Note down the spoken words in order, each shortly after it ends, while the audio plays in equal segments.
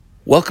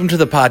Welcome to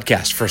the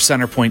podcast for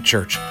Centerpoint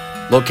Church.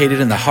 Located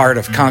in the heart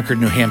of Concord,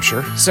 New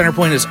Hampshire,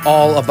 Centerpoint is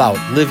all about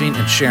living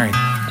and sharing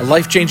a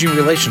life-changing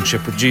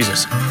relationship with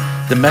Jesus.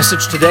 The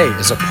message today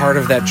is a part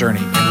of that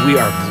journey, and we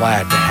are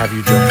glad to have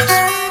you join us.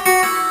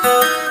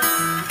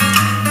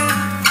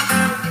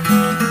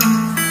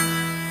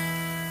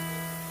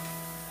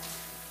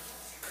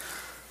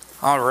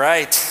 All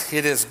right,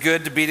 it is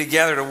good to be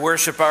together to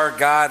worship our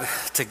God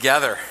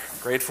together.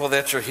 Grateful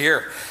that you're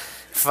here.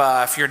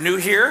 If you're new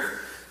here,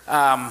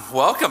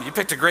 welcome. You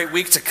picked a great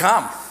week to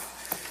come.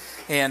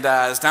 And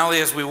not only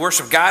as we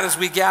worship God as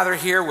we gather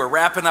here, we're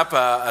wrapping up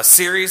a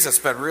series that's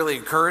been really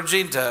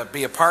encouraging to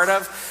be a part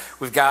of.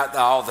 We've got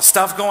all the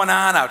stuff going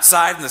on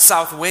outside in the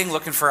south wing,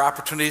 looking for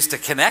opportunities to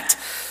connect.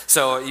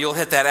 So you'll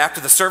hit that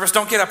after the service.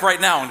 Don't get up right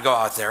now and go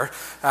out there.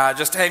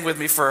 Just hang with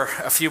me for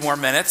a few more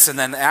minutes, and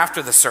then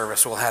after the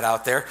service, we'll head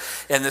out there.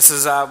 And this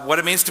is what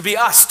it means to be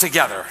us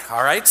together,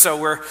 all right? So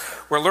we're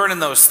learning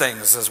those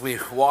things as we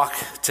walk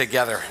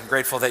together. I'm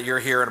grateful that you're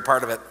here and a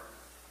part of it.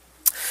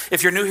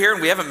 If you're new here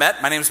and we haven't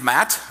met, my name's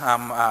Matt.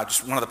 I'm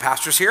just one of the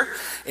pastors here,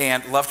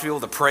 and love to be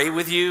able to pray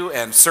with you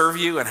and serve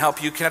you and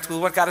help you connect with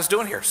what God is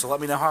doing here. So let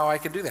me know how I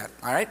can do that,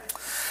 all right?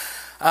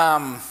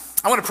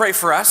 I want to pray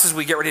for us as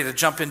we get ready to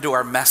jump into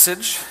our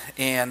message,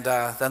 and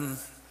then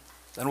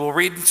we'll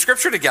read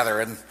Scripture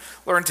together and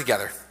learn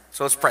together.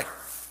 So let's pray.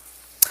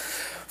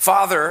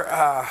 Father,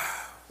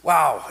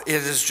 wow, it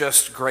is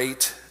just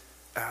great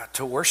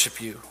to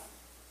worship you.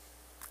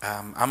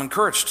 I'm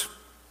encouraged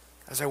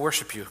as I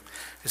worship you.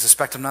 I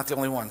suspect I'm not the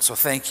only one, so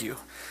thank you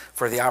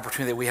for the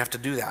opportunity that we have to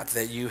do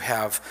that you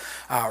have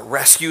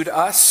rescued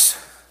us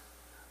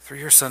through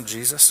your Son,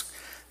 Jesus.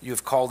 You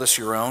have called us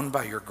your own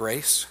by your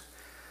grace,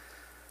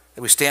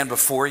 that we stand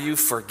before you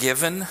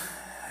forgiven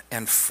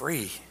and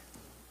free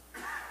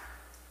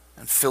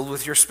and filled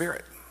with your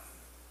Spirit.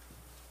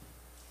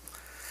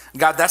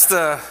 God, that's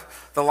the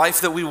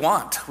life that we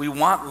want. We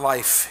want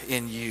life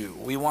in you.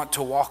 We want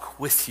to walk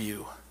with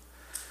you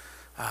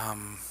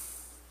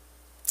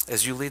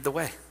as you lead the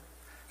way.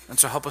 And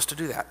so help us to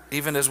do that.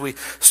 Even as we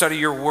study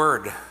your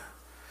word,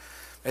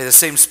 may the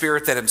same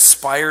Spirit that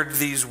inspired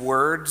these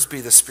words be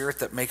the Spirit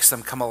that makes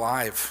them come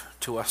alive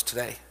to us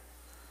today.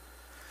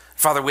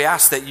 Father, we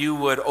ask that you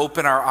would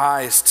open our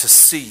eyes to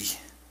see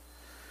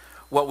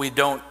what we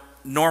don't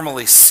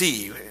normally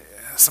see.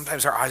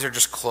 Sometimes our eyes are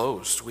just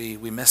closed. We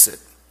miss it.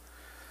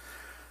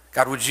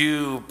 God, would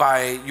you,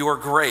 by your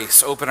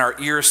grace, open our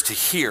ears to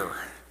hear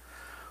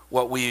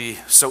what we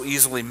so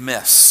easily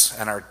miss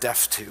and are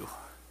deaf to.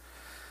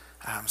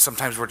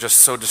 Sometimes we're just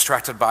so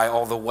distracted by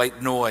all the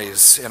white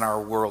noise in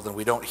our world and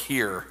we don't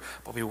hear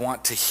what we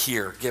want to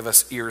hear. Give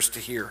us ears to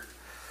hear.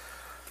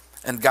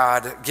 And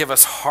God, give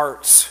us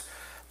hearts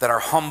that are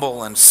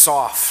humble and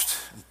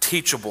soft and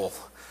teachable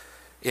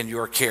in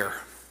your care.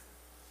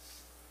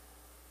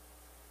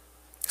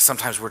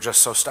 Sometimes we're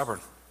just so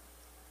stubborn.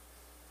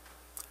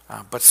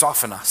 But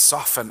soften us,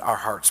 soften our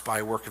hearts by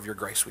a work of your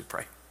grace, we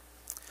pray.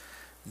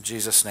 In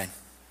Jesus' name,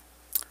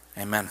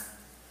 amen.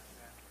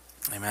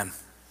 Amen.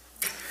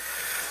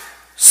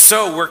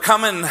 So we're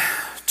coming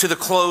to the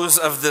close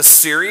of this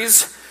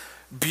series,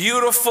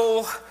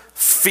 Beautiful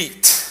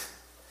Feet.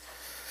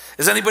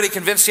 Is anybody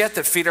convinced yet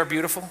that feet are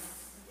beautiful?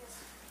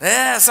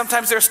 Yeah,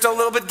 sometimes they're still a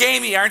little bit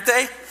gamey, aren't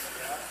they?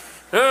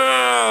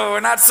 Oh,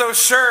 we're not so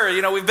sure.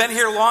 You know, we've been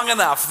here long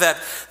enough that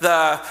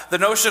the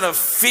notion of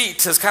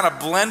feet has kind of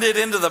blended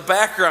into the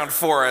background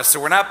for us, so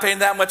we're not paying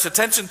that much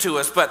attention to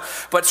us.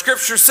 But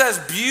Scripture says,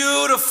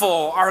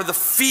 beautiful are the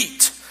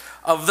feet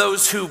of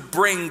those who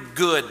bring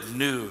good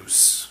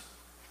news.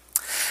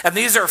 And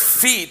these are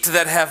feet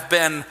that have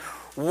been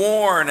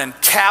worn and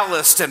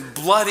calloused and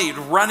bloodied,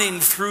 running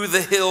through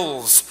the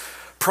hills,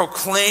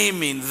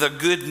 proclaiming the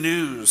good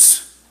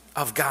news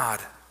of God.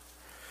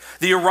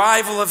 The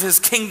arrival of his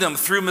kingdom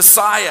through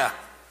Messiah.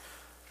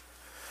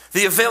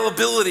 The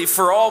availability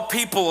for all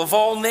people of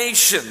all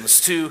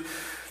nations to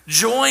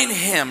join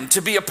him,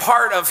 to be a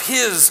part of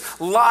his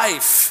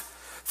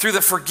life through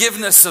the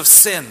forgiveness of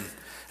sin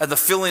and the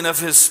filling of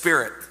his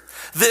Spirit.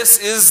 This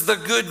is the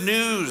good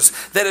news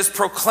that is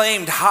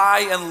proclaimed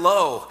high and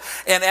low.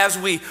 And as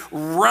we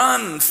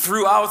run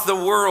throughout the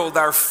world,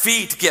 our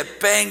feet get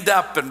banged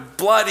up and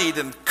bloodied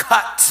and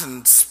cut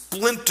and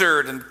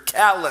splintered and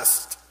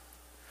calloused.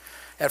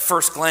 At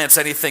first glance,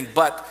 anything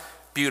but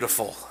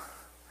beautiful.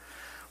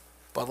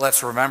 But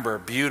let's remember,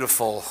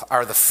 beautiful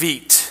are the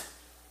feet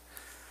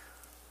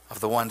of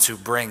the ones who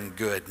bring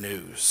good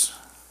news.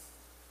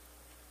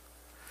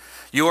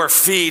 Your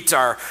feet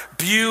are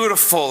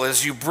beautiful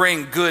as you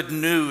bring good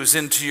news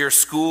into your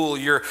school.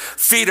 Your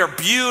feet are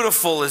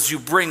beautiful as you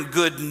bring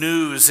good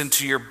news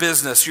into your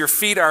business. Your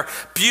feet are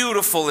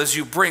beautiful as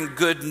you bring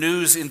good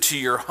news into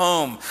your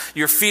home.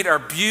 Your feet are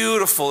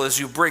beautiful as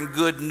you bring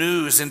good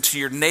news into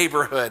your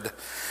neighborhood.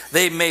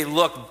 They may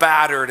look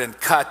battered and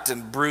cut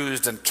and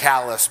bruised and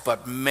callous,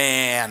 but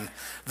man,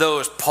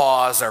 those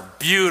paws are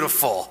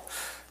beautiful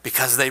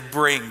because they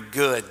bring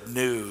good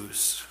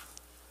news.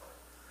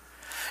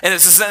 And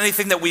this isn't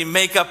anything that we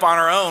make up on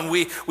our own.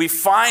 We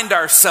find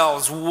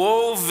ourselves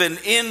woven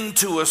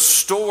into a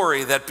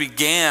story that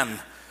began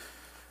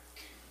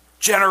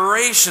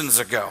generations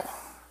ago.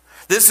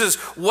 This is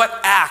what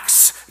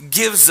Acts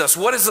gives us.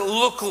 What does it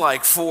look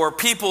like for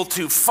people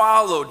to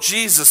follow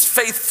Jesus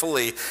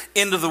faithfully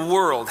into the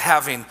world,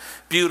 having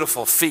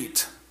beautiful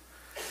feet?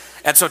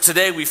 And so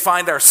today we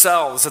find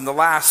ourselves in the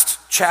last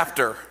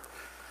chapter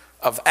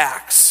of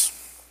Acts.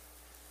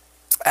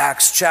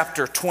 Acts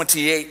chapter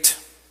 28.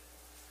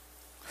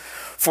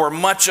 For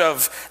much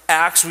of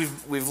Acts,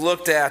 we've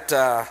looked at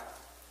the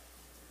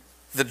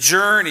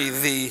journey,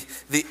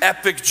 the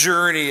epic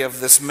journey of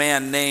this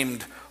man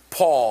named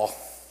Paul.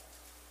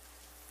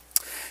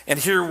 And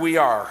here we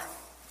are,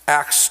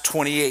 Acts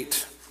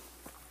 28.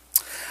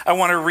 I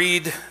want to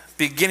read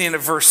beginning at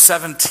verse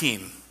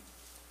 17.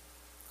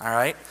 All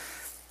right?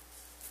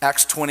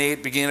 Acts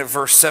 28, beginning at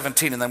verse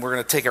 17, and then we're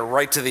going to take it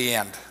right to the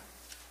end.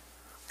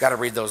 Got to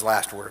read those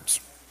last words.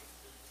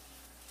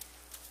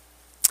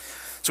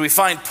 So we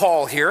find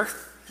Paul here.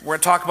 We're going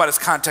to talk about his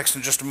context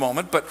in just a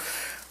moment, but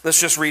let's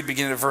just read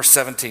beginning at verse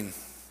 17.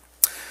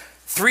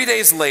 3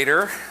 days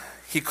later,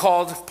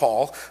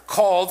 Paul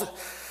called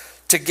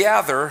to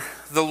gather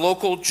the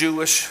local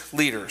Jewish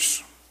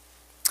leaders.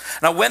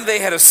 Now when they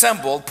had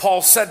assembled,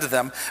 Paul said to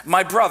them,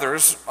 "My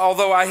brothers,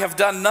 although I have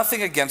done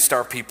nothing against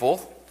our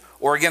people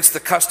or against the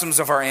customs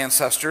of our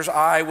ancestors,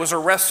 I was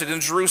arrested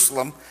in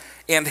Jerusalem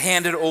and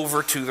handed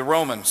over to the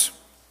Romans.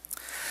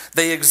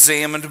 They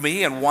examined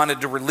me and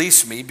wanted to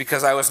release me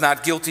because I was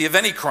not guilty of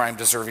any crime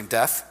deserving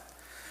death.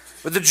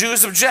 But the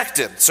Jews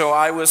objected, so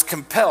I was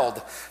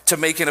compelled to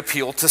make an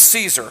appeal to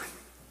Caesar.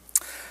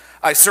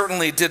 I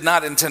certainly did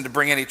not intend to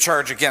bring any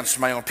charge against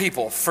my own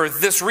people. For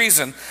this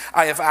reason,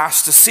 I have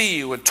asked to see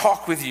you and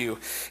talk with you.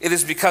 It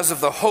is because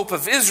of the hope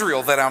of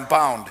Israel that I'm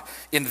bound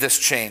in this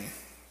chain."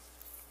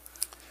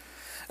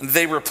 And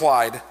they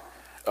replied,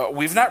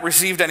 "We've not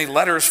received any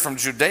letters from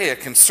Judea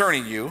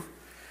concerning you,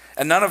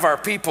 and none of our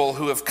people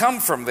who have come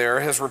from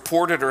there has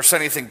reported or said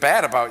anything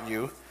bad about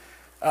you.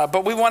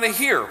 But we want to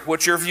hear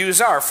what your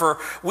views are, for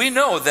we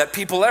know that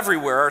people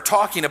everywhere are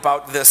talking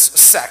about this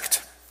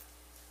sect."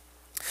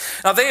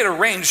 Now they had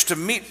arranged to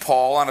meet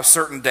Paul on a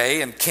certain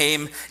day and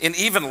came in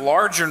even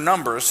larger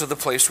numbers to the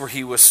place where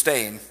he was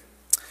staying.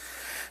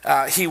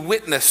 He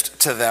witnessed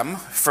to them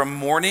from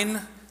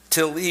morning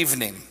till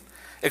evening,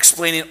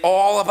 explaining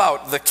all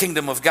about the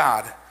kingdom of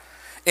God.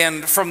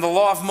 And from the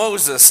law of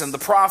Moses and the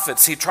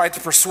prophets, he tried to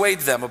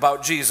persuade them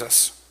about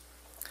Jesus.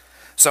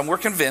 Some were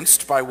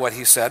convinced by what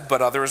he said,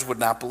 but others would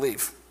not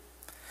believe.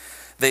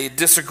 They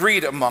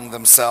disagreed among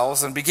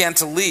themselves and began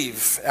to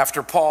leave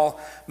after Paul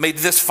made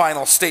this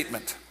final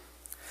statement: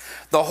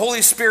 "The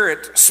Holy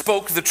Spirit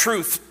spoke the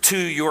truth to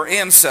your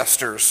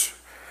ancestors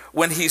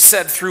when he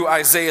said through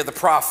Isaiah the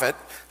prophet,"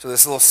 so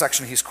this little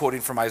section he's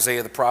quoting from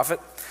Isaiah the prophet,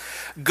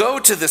 "Go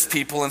to this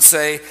people and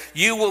say,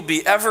 you will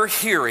be ever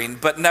hearing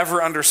but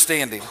never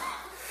understanding.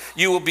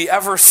 You will be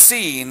ever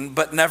seeing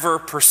but never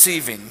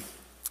perceiving.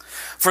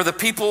 For the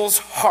people's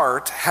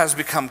heart has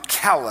become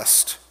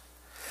calloused.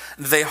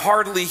 They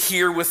hardly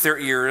hear with their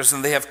ears,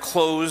 and they have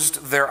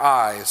closed their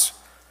eyes.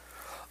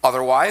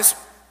 Otherwise,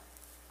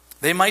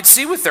 they might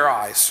see with their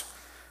eyes,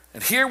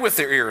 and hear with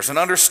their ears, and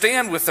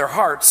understand with their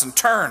hearts, and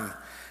turn,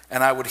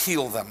 and I would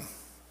heal them.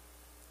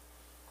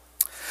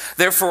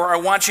 Therefore, I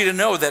want you to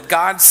know that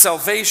God's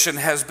salvation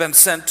has been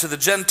sent to the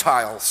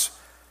Gentiles,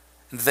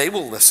 and they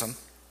will listen."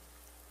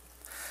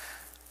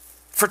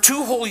 For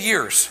 2 whole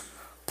years,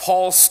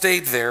 Paul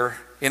stayed there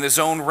in his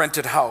own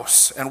rented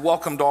house and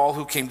welcomed all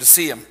who came to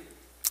see him.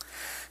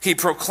 He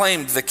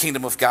proclaimed the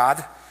kingdom of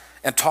God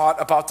and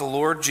taught about the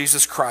Lord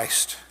Jesus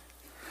Christ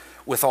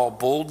with all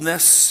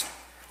boldness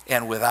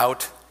and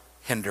without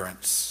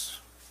hindrance.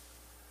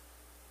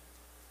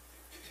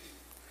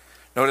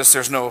 Notice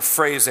there's no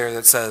phrase there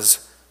that says,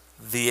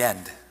 "the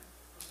end."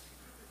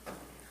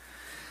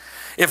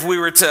 If we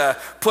were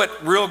to put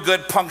real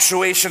good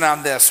punctuation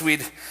on this,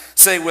 we'd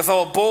say with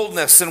all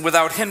boldness and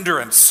without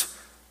hindrance, ...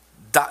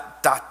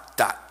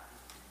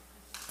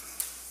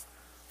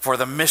 For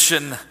the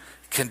mission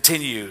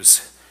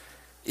continues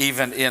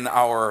even in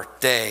our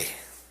day.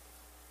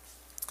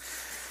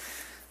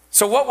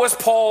 So what was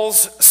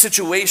Paul's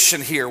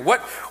situation here?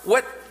 What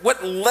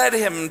led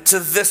him to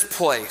this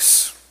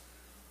place?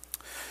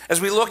 As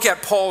we look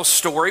at Paul's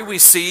story, we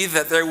see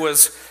that there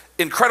was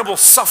incredible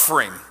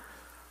suffering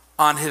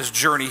on his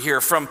journey here.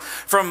 From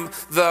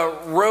the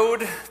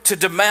road to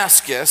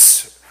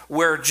Damascus,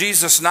 where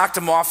Jesus knocked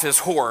him off his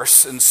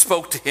horse and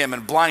spoke to him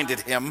and blinded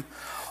him,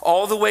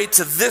 all the way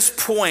to this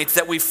point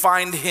that we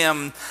find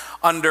him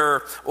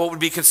under what would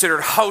be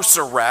considered house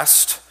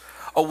arrest,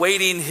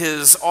 awaiting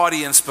his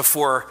audience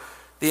before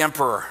the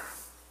emperor,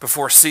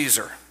 before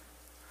Caesar.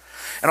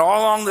 And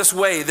all along this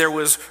way, there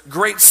was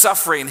great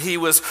suffering. He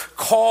was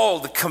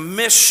called,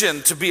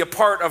 commissioned to be a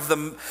part of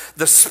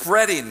the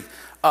spreading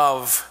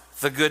of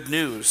the good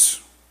news.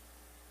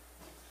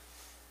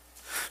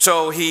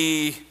 So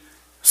he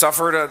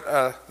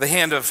suffered the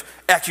hand of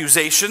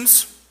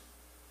accusations.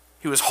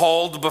 He was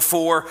hauled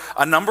before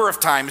a number of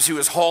times. He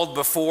was hauled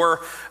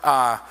before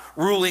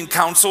ruling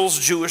councils,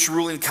 Jewish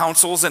ruling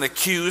councils, and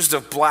accused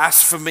of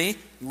blasphemy,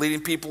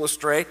 leading people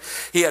astray.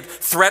 He had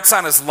threats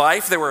on his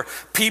life. There were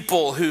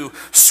people who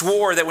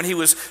swore that when he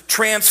was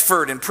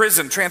transferred in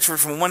prison, transferred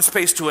from one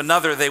space to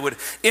another, they would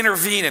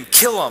intervene and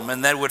kill him,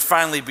 and then would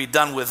finally be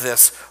done with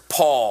this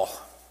Paul.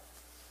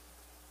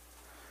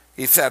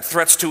 He had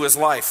threats to his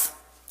life.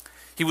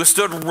 He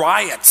withstood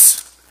riots.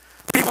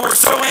 People were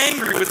so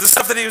angry with the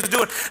stuff that he was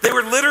doing. They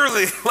were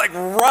literally like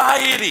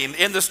rioting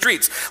in the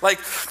streets. Like,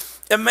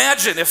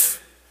 imagine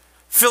if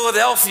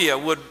Philadelphia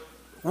would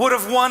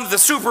have won the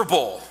Super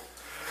Bowl.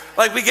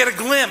 Like, we get a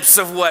glimpse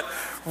of what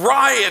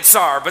riots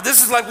are. But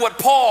this is like what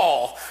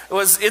Paul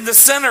was in the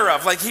center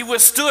of. Like, he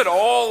withstood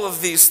all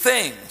of these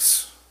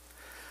things.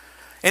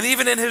 And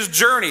even in his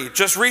journey,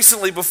 just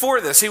recently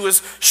before this, he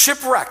was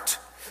shipwrecked.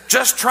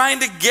 Just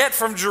trying to get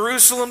from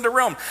Jerusalem to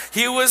Rome.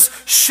 He was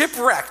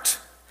shipwrecked.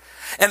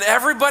 And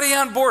everybody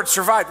on board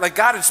survived. Like,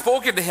 God had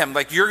spoken to him,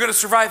 like, you're going to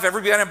survive.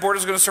 Everybody on board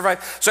is going to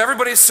survive. So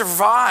everybody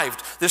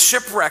survived the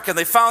shipwreck, and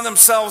they found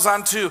themselves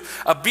onto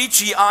a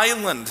beachy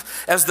island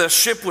as the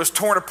ship was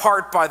torn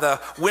apart by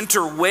the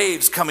winter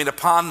waves coming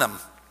upon them.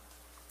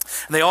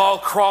 And they all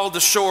crawled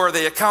ashore.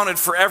 They accounted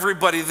for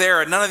everybody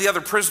there, and none of the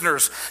other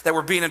prisoners that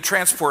were being in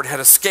transport had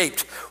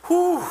escaped.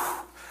 Whew,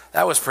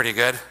 that was pretty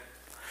good.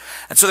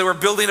 And so they were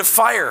building a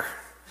fire.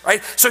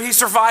 Right? So he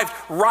survived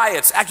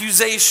riots,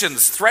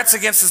 accusations, threats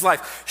against his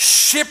life,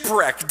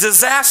 shipwreck,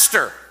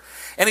 disaster.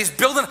 And he's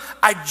building,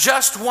 I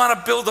just want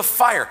to build a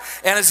fire.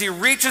 And as he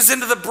reaches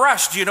into the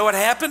brush, do you know what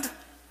happened?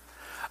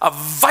 A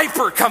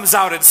viper comes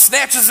out and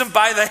snatches him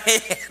by the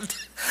hand.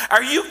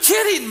 Are you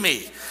kidding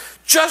me?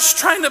 Just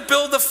trying to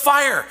build a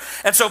fire.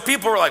 And so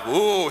people were like,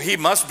 ooh, he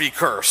must be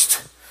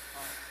cursed.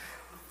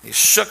 He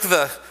shook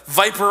the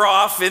viper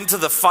off into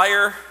the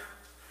fire,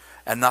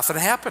 and nothing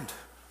happened.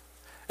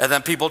 And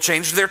then people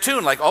changed their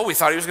tune, like, oh, we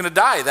thought he was going to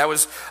die. That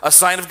was a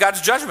sign of God's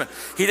judgment.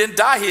 He didn't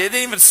die. He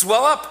didn't even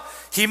swell up.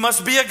 He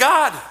must be a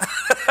god.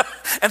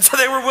 And so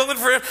they were willing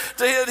for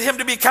him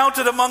to be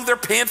counted among their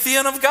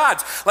pantheon of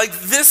gods. Like,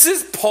 this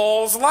is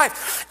Paul's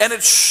life. And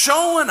it's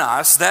showing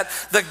us that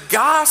the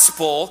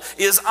gospel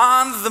is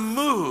on the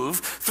move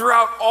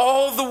throughout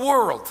all the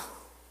world.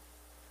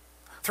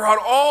 Throughout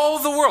all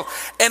the world.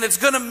 And it's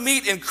going to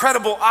meet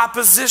incredible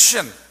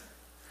opposition.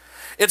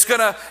 It's going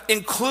to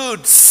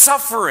include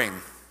suffering.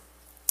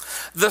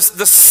 The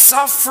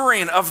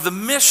suffering of the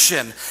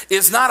mission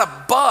is not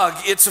a bug,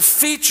 it's a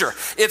feature.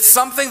 It's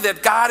something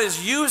that God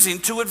is using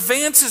to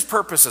advance his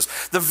purposes.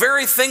 The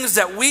very things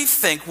that we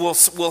think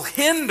will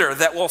hinder,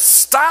 that will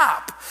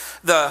stop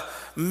the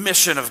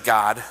mission of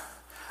God,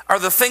 are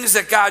the things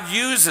that God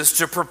uses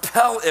to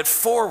propel it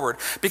forward,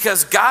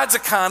 because God's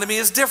economy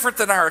is different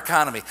than our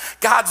economy.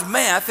 God's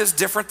math is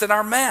different than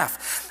our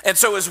math. And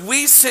so as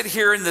we sit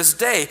here in this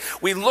day,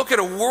 we look at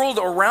a world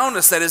around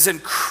us that is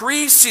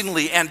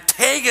increasingly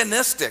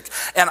antagonistic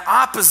and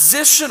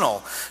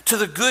oppositional to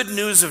the good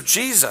news of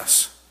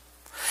Jesus.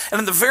 And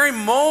in the very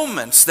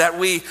moments that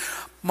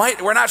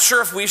we're not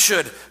sure if we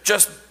should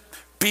just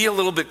be a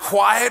little bit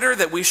quieter,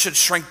 that we should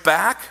shrink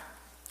back,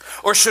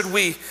 or should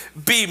we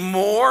be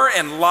more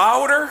and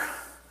louder?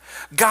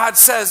 God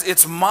says,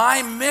 it's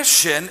my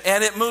mission,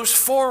 and it moves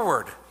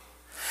forward.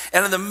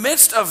 And in the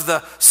midst of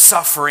the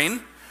suffering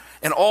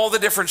and all the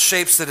different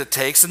shapes that it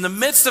takes, in the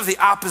midst of the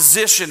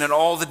opposition and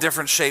all the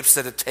different shapes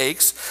that it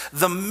takes,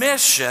 the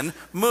mission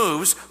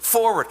moves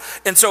forward.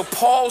 And so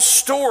Paul's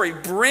story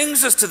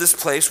brings us to this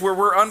place where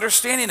we're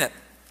understanding it.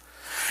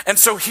 And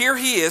so here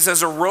he is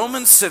as a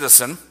Roman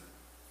citizen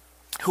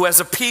who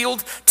has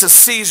appealed to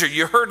Caesar.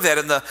 You heard that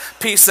in the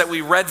piece that we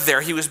read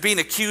there. He was being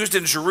accused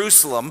in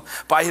Jerusalem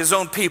by his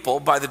own people,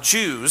 by the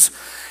Jews,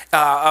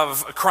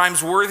 of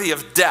crimes worthy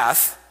of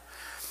death.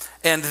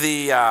 And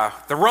the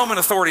Roman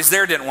authorities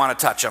there didn't want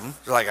to touch him.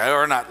 They're like,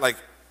 or not, like,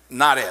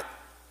 not it.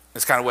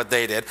 It's kind of what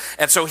they did.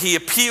 And so he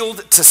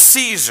appealed to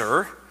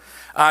Caesar,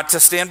 to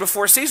stand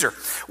before Caesar,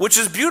 which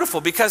is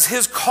beautiful because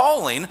his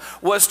calling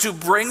was to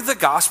bring the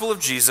gospel of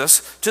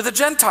Jesus to the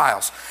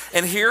Gentiles.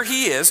 And here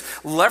he is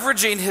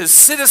leveraging his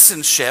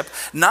citizenship,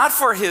 not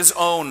for his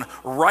own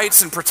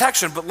rights and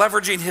protection, but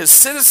leveraging his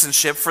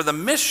citizenship for the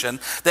mission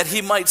that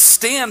he might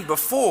stand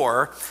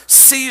before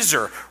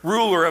Caesar,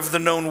 ruler of the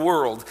known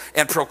world,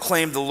 and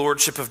proclaim the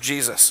lordship of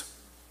Jesus.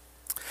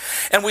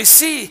 And we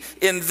see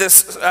in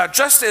this,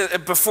 just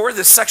before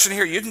this section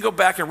here, you can go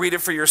back and read it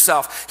for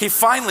yourself. He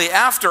finally,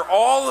 after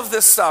all of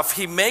this stuff,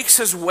 he makes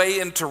his way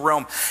into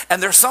Rome.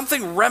 And there's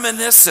something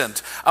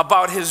reminiscent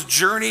about his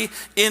journey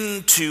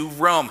into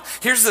Rome.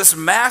 Here's this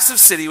massive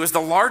city. It was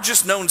the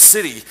largest known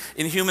city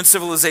in human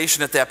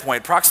civilization at that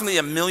point, approximately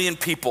 1 million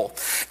people.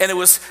 And it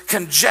was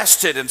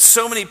congested, and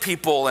so many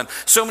people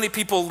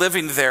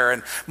living there.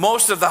 And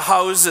most of the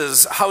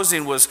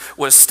housing was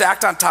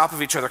stacked on top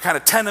of each other, kind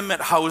of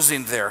tenement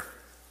housing there.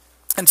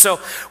 And so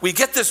we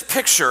get this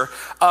picture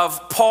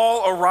of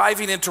Paul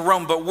arriving into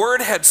Rome, but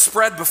word had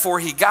spread before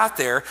he got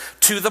there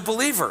to the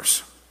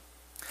believers.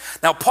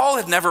 Now, Paul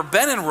had never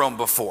been in Rome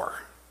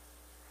before.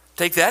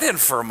 Take that in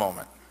for a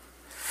moment.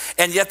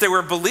 And yet there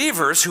were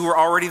believers who were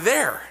already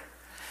there.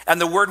 And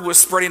the word was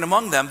spreading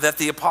among them that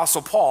the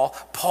Apostle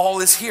Paul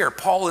is here.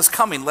 Paul is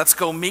coming. Let's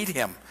go meet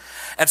him.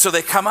 And so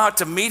they come out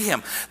to meet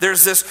him.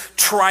 There's this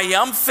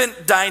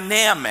triumphant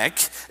dynamic.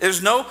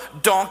 There's no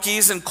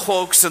donkeys and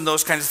cloaks and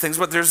those kinds of things,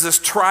 but there's this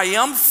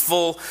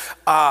triumphal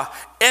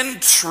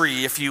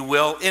entry, if you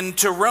will,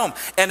 into Rome.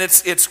 And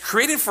it's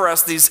creating for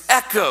us these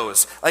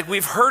echoes. Like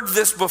we've heard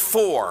this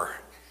before.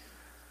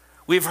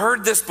 We've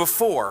heard this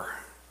before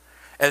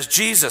as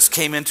Jesus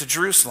came into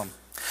Jerusalem.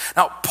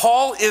 Now,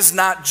 Paul is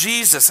not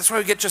Jesus. That's why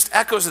we get just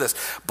echoes of this.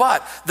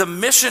 But the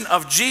mission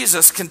of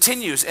Jesus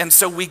continues. And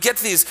so we get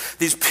these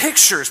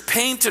pictures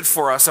painted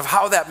for us of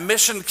how that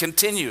mission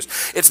continues.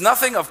 It's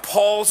nothing of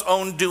Paul's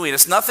own doing.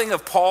 It's nothing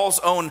of Paul's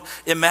own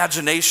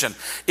imagination.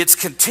 It's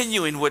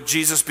continuing what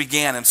Jesus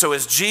began. And so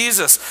as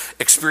Jesus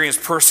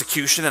experienced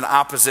persecution and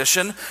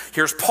opposition,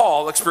 here's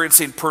Paul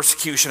experiencing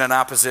persecution and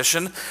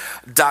opposition, ...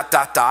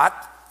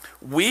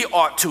 We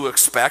ought to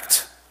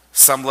expect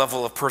some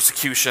level of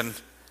persecution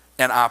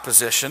and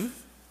opposition,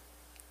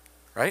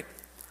 right?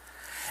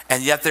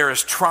 And yet there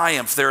is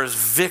triumph, there is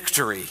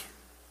victory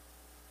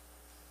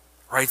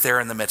right there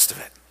in the midst of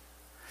it.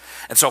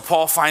 And so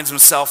Paul finds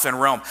himself in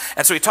Rome.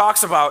 And so he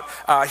talks about,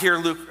 here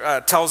Luke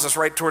tells us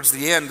right towards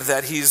the end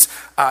that he's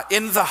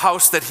in the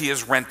house that he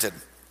has rented.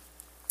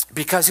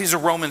 Because he's a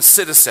Roman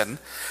citizen.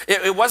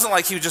 It wasn't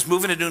like he was just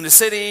moving into a new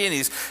city and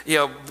he's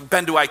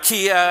been to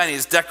IKEA and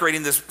he's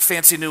decorating this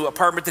fancy new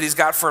apartment that he's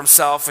got for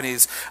himself and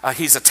he's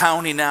a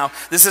townie now.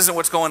 This isn't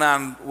what's going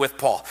on with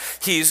Paul.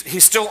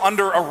 He's still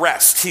under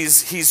arrest.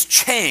 He's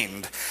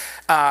chained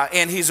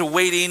and he's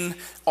awaiting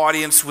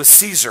audience with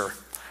Caesar.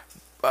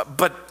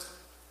 But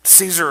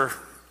Caesar,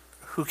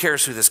 who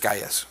cares who this guy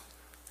is,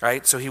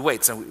 right? So he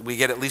waits and we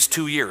get at least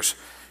 2 years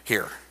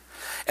here.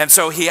 And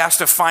so he has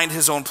to find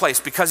his own place.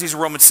 Because he's a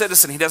Roman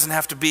citizen, he doesn't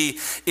have to be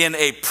in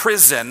a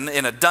prison,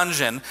 in a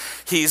dungeon.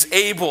 He's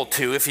able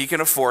to, if he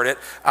can afford it,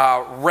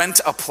 rent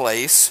a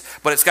place.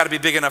 But it's got to be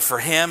big enough for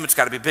him. It's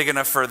got to be big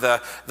enough for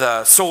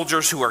the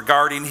soldiers who are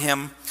guarding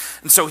him.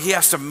 And so he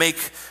has to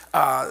make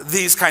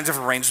these kinds of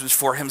arrangements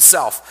for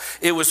himself.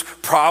 It was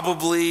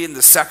probably in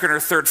the second or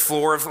third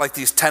floor of like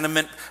these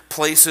tenement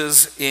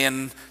places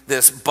in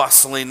this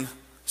bustling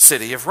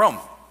city of Rome.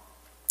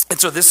 And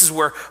so this is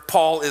where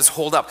Paul is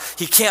holed up.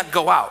 He can't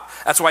go out.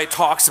 That's why he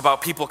talks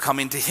about people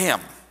coming to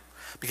him.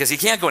 Because he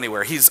can't go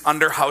anywhere. He's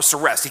under house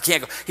arrest. He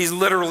can't go. He's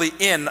literally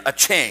in a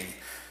chain.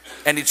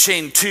 And he's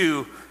chained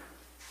to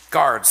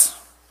guards.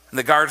 And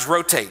the guards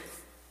rotate.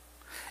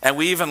 And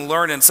we even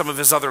learn in some of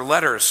his other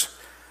letters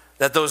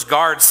that those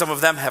guards, some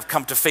of them have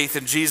come to faith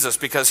in Jesus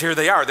because here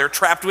they are. They're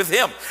trapped with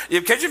him.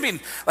 Can you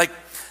mean, like,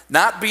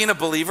 not being a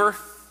believer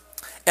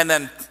and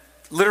then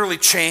literally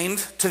chained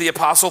to the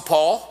Apostle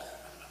Paul?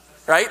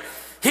 Right?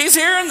 He's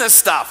hearing this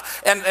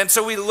stuff. And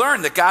so we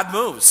learn that God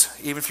moves,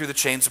 even through the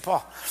chains of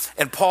Paul.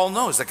 And Paul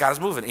knows that God is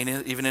moving,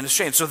 even in his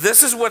chains. So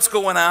this is what's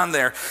going on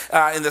there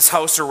in this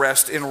house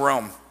arrest in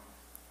Rome.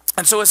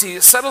 And so as he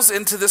settles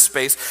into this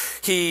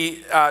space,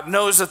 he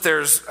knows that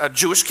there's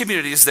Jewish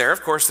communities there.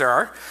 Of course there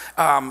are.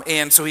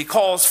 And so he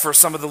calls for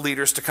some of the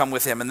leaders to come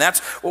with him. And that's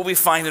what we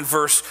find in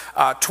verse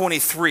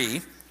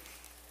 23.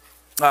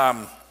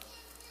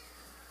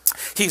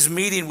 He's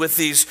meeting with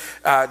these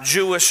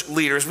Jewish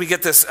leaders. We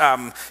get this,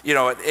 at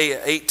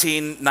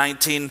 18,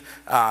 19,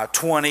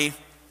 20.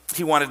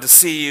 He wanted to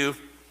see you.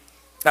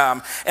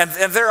 And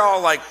they're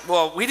all like,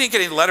 well, we didn't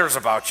get any letters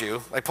about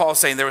you. Like Paul is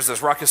saying, there was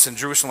this ruckus in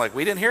Jerusalem, like,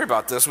 we didn't hear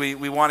about this.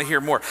 We want to hear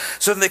more.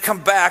 So then they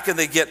come back and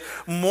they get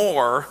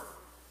more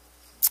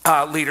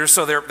leaders.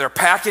 So they're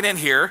packing in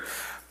here.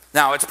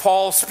 Now, it's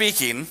Paul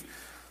speaking.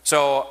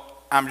 So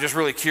I'm just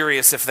really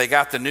curious if they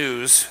got the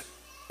news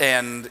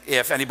and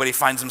if anybody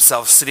finds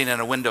himself sitting in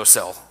a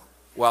windowsill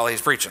while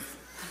he's preaching.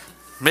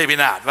 Maybe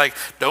not. Like,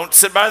 don't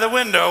sit by the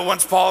window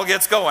once Paul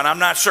gets going. I'm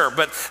not sure.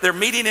 But they're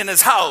meeting in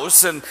his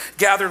house and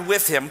gathered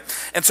with him.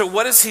 And so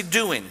what is he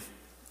doing?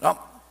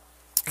 Well,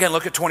 again,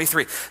 look at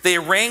 23. They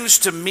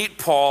arranged to meet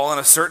Paul on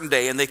a certain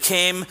day, and they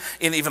came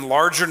in even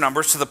larger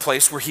numbers to the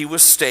place where he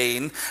was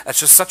staying. That's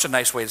just such a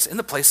nice way to say, in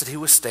the place that he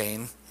was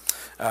staying.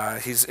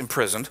 He's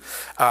imprisoned.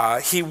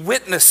 He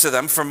witnessed to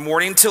them from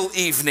morning till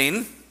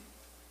evening.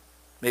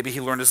 Maybe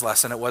he learned his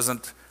lesson. It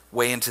wasn't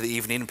way into the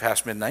evening and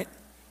past midnight.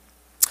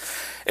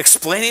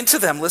 Explaining to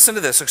them, listen to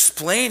this,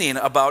 explaining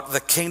about the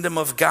kingdom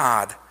of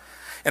God.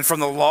 And from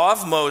the law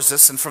of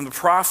Moses and from the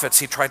prophets,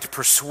 he tried to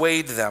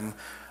persuade them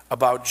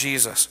about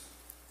Jesus.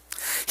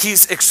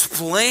 He's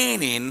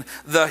explaining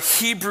the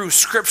Hebrew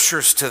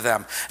scriptures to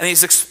them. And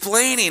he's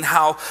explaining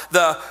how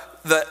the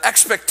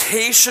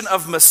expectation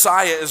of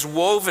Messiah is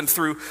woven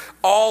through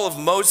all of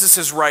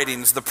Moses'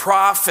 writings, the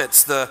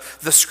prophets, the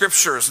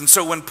scriptures. And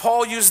so when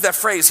Paul used that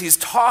phrase, he's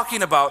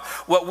talking about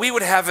what we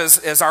would have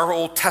as our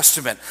Old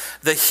Testament.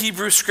 The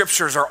Hebrew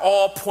scriptures are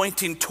all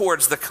pointing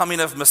towards the coming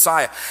of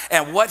Messiah.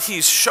 And what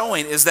he's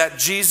showing is that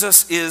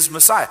Jesus is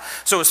Messiah.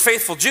 So as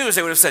faithful Jews,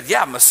 they would have said,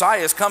 yeah,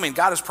 Messiah is coming.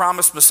 God has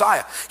promised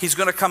Messiah. He's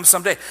going to come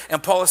someday.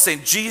 And Paul is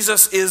saying,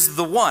 Jesus is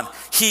the one.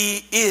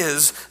 He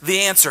is the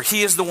answer.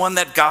 He is the one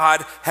that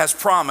God has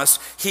promised.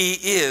 He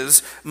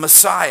is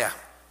Messiah.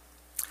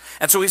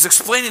 And so he's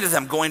explaining to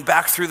them, going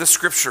back through the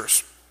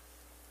scriptures.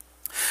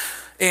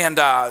 And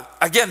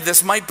again,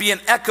 this might be an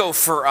echo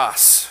for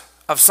us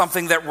of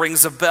something that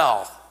rings a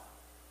bell.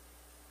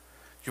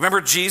 You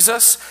remember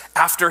Jesus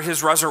after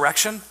his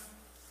resurrection,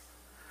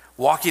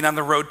 walking on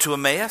the road to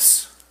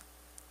Emmaus?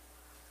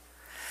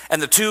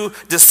 And the two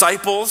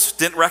disciples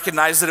didn't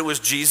recognize that it was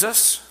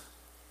Jesus.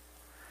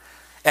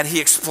 And he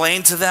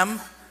explained to them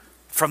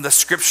from the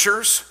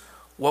scriptures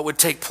what would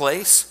take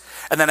place.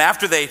 And then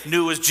after they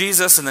knew it was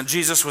Jesus and then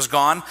Jesus was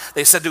gone,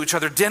 they said to each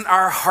other, didn't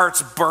our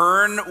hearts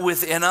burn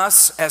within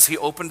us as he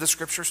opened the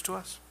scriptures to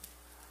us?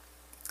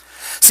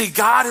 See,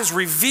 God has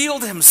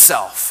revealed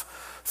himself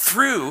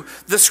through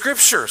the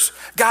scriptures.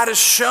 God has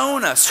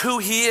shown us who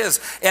he is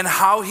and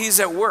how he's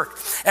at work.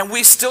 And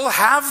we still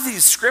have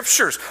these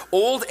scriptures,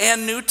 Old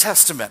and New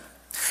Testament,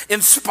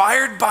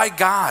 inspired by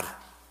God,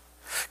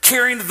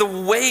 carrying the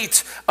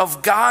weight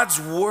of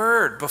God's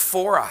word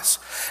before us.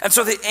 And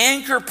so the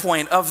anchor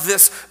point of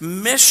this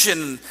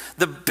mission,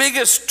 the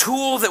biggest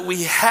tool that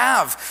we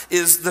have,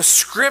 is the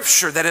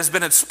scripture that has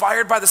been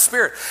inspired by the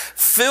Spirit,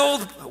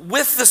 filled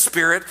with the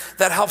Spirit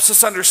that helps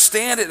us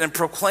understand it and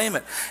proclaim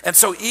it. And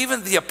so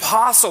even the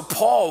Apostle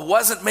Paul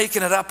wasn't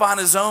making it up on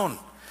his own.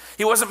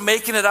 He wasn't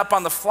making it up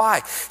on the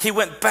fly. He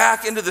went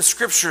back into the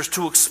scriptures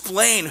to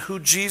explain who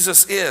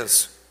Jesus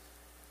is.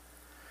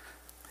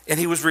 And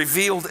he was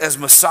revealed as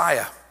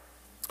Messiah.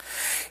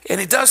 And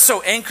he does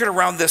so anchored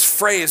around this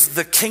phrase,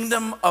 the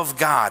kingdom of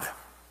God.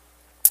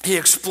 He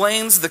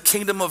explains the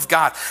kingdom of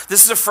God.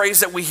 This is a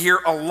phrase that we hear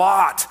a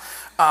lot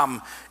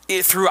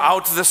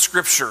throughout the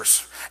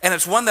scriptures. And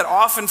it's one that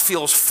often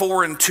feels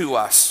foreign to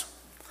us.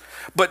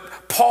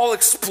 But Paul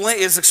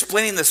is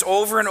explaining this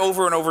over and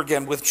over and over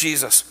again with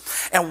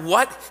Jesus. And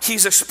what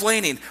he's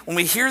explaining, when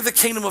we hear the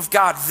kingdom of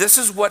God, this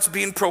is what's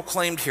being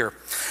proclaimed here.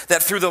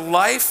 That through the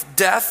life,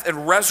 death,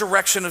 and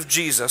resurrection of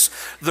Jesus,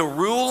 the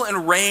rule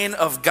and reign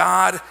of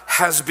God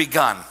has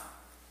begun.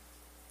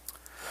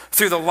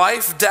 Through the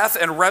life, death,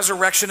 and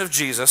resurrection of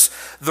Jesus,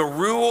 the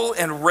rule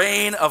and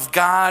reign of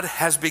God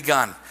has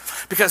begun.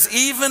 Because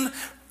even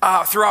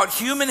throughout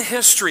human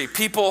history,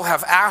 people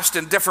have asked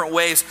in different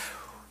ways,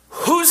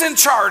 who's in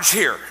charge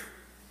here?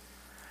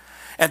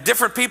 And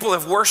different people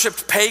have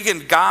worshiped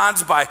pagan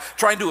gods by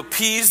trying to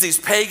appease these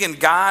pagan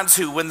gods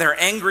who, when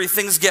they're angry,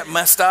 things get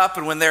messed up,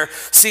 and when they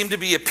seem to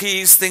be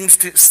appeased,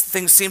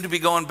 things seem to be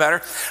going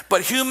better.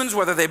 But humans,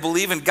 whether they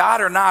believe in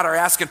God or not, are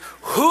asking,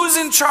 who's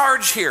in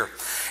charge here?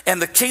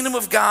 And the kingdom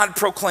of God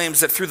proclaims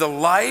that through the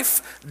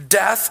life,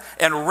 death,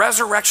 and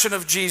resurrection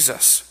of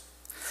Jesus,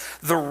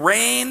 the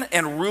reign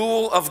and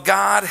rule of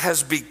God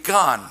has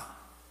begun.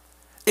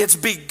 It's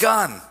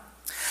begun.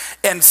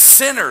 And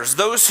sinners,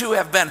 those who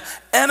have been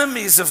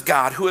enemies of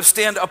God, who have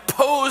stand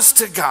opposed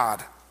to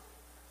God,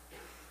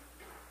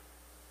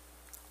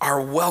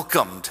 are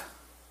welcomed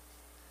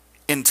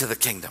into the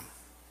kingdom.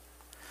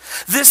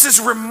 This is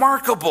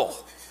remarkable.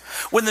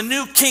 When the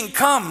new king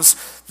comes,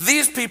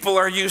 these people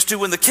are used to,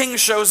 when the king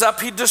shows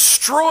up, he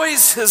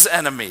destroys his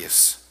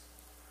enemies.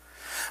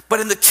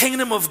 But in the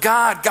kingdom of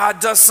God,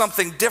 God does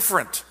something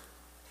different.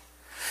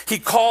 He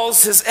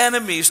calls his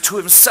enemies to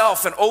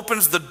himself and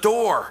opens the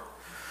door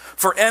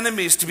for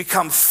enemies to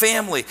become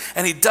family.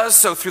 And he does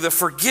so through the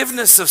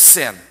forgiveness of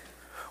sin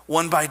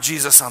won by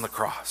Jesus on the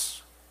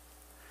cross.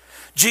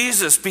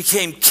 Jesus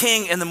became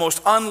king in the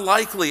most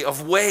unlikely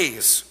of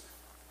ways.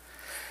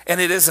 And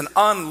it is an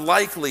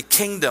unlikely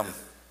kingdom.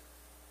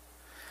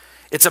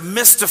 It's a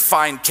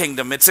mystifying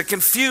kingdom. It's a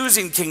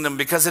confusing kingdom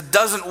because it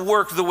doesn't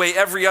work the way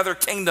every other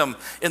kingdom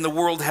in the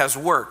world has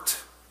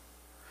worked.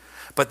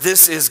 But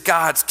this is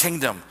God's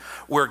kingdom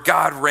where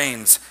God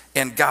reigns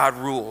and God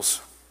rules.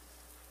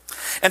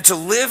 And to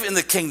live in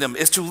the kingdom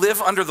is to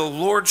live under the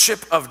lordship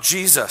of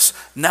Jesus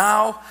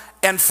now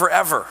and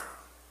forever.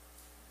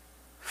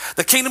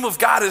 The kingdom of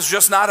God is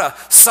just not a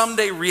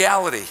someday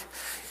reality.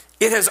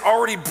 It has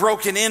already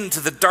broken into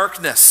the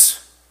darkness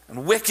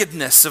and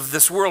wickedness of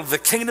this world. The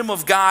kingdom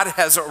of God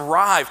has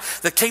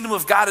arrived. The kingdom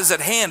of God is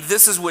at hand.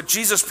 This is what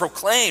Jesus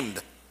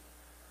proclaimed.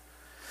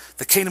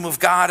 The kingdom of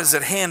God is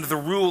at hand. The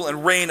rule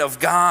and reign of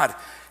God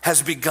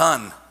has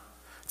begun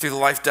through the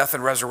life, death,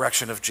 and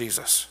resurrection of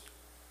Jesus.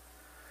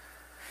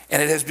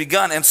 And it has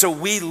begun. And so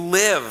we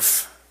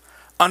live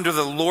under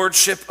the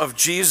lordship of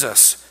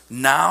Jesus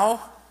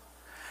now.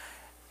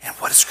 And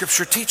what does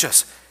Scripture teach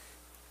us?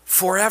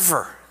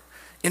 Forever,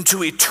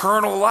 into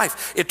eternal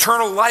life.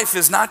 Eternal life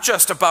is not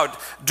just about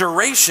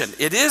duration.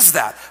 It is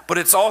that, but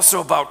it's also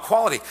about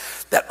quality.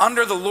 That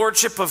under the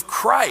lordship of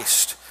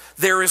Christ,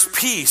 there is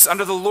peace.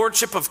 Under the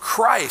lordship of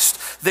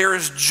Christ, there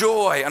is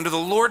joy. Under the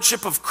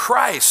lordship of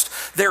Christ,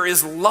 there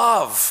is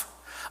love.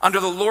 Under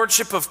the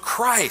lordship of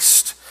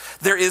Christ,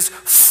 there is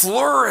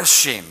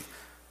flourishing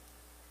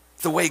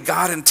the way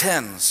God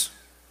intends.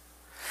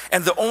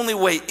 And the only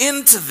way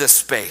into this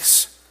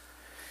space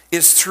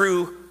is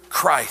through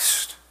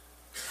Christ.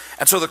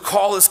 And so the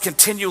call is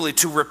continually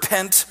to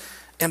repent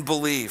and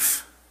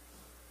believe.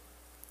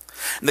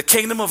 And the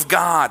kingdom of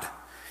God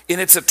in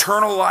its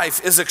eternal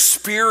life is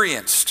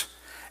experienced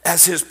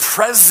as his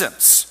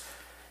presence,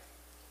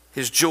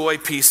 his joy,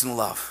 peace, and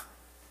love.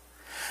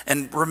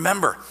 And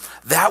remember,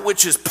 that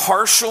which is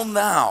partial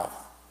now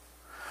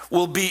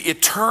will be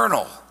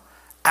eternal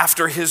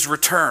after his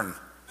return,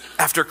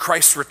 after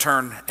Christ's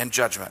return and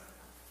judgment.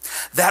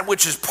 That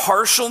which is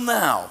partial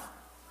now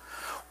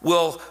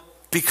will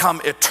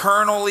become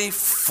eternally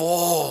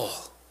full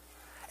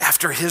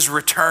after his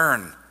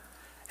return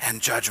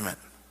and judgment.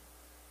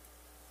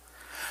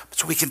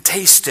 So we can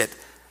taste it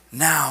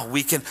now.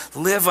 We can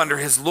live under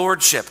his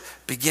lordship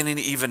beginning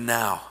even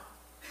now.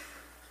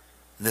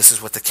 And this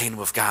is what the kingdom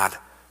of God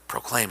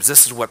proclaims.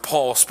 This is what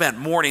Paul spent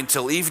morning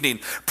till evening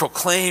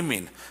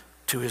proclaiming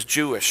to his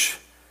Jewish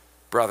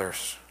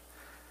brothers,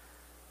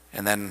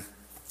 and then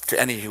to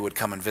any who would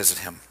come and visit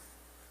him.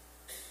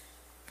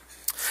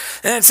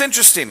 And it's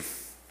interesting.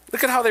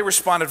 Look at how they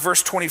responded.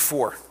 Verse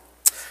 24.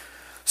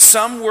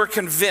 Some were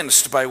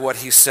convinced by what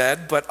he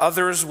said, but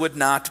others would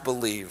not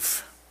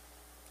believe.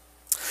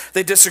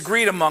 They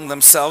disagreed among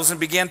themselves and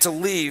began to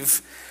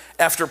leave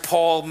after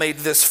Paul made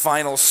this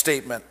final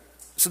statement.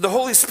 So the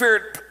Holy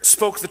Spirit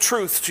spoke the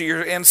truth to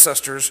your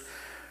ancestors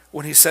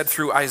when he said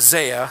through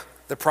Isaiah,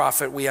 the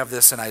prophet. We have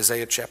this in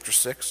Isaiah chapter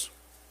 6.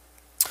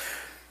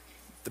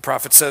 The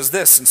prophet says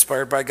this,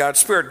 inspired by God's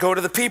Spirit, "Go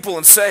to the people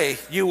and say,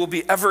 you will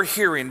be ever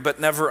hearing but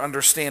never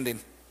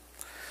understanding.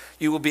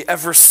 You will be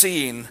ever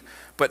seeing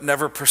but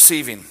never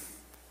perceiving.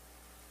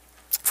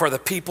 For the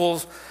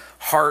people's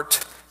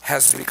heart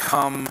has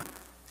become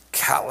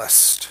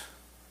calloused.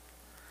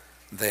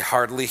 They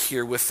hardly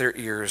hear with their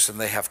ears, and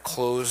they have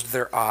closed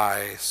their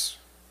eyes.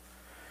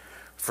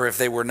 For if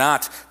they were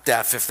not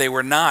deaf, if they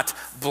were not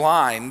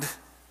blind,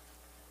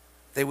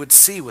 they would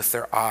see with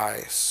their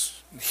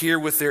eyes, hear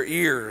with their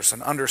ears,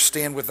 and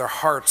understand with their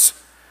hearts.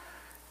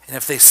 And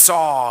if they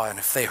saw, and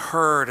if they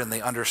heard, and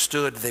they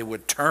understood, they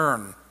would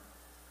turn.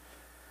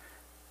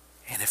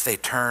 And if they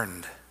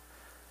turned,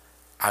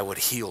 I would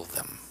heal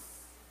them."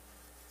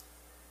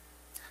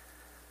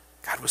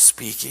 God was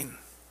speaking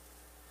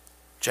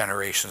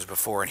generations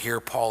before, and here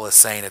Paul is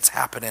saying it's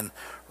happening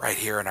right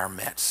here in our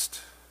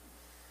midst.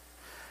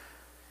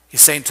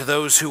 He's saying to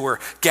those who were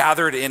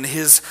gathered in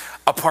his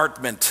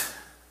apartment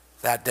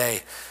that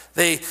day,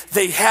 they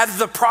had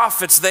the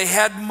prophets, they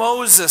had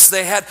Moses,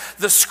 they had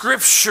the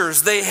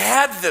scriptures, they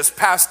had this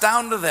passed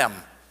down to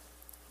them.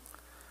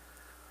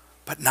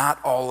 But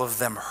not all of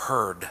them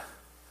heard,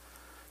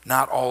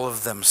 not all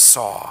of them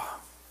saw.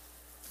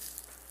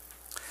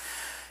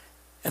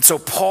 And so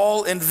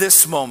Paul in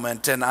this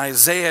moment, and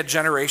Isaiah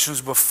generations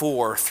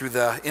before, through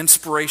the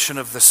inspiration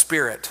of the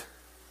Spirit,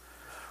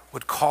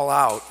 would call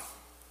out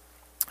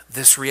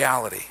this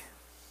reality.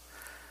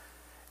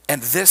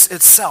 And this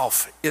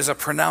itself is a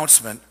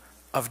pronouncement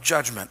of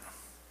judgment.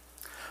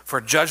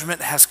 For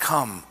judgment has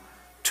come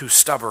to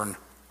stubborn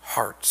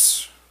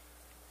hearts.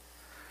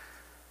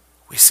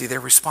 We see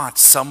their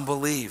response. Some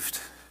believed,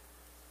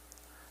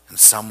 and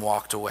some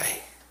walked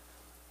away.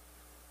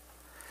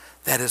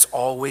 That is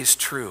always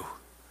true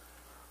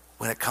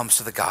when it comes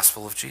to the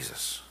gospel of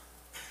Jesus.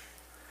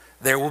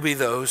 There will be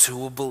those who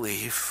will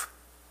believe,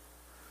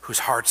 whose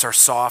hearts are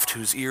soft,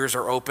 whose ears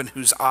are open,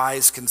 whose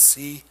eyes can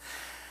see,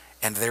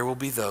 and there will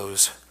be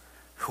those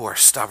who are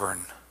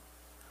stubborn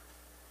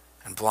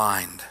and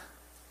blind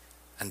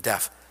and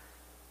deaf.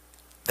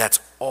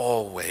 That's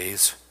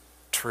always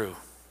true.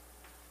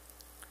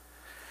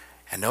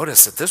 And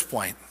notice at this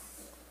point,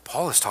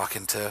 Paul is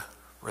talking to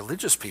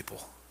religious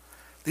people.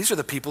 These are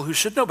the people who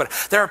should know better.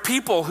 There are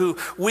people who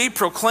we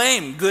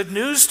proclaim good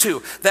news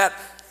to that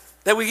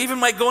we even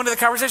might go into the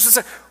conversation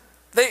and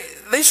say,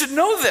 they should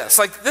know this.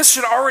 Like, this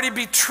should already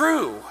be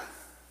true.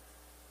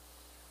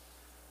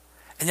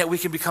 And yet we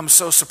can become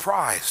so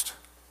surprised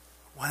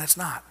when it's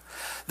not.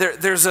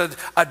 There's a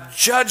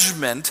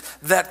judgment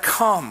that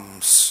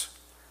comes,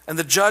 and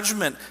the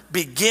judgment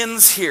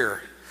begins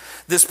here.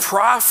 This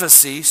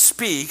prophecy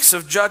speaks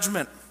of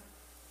judgment.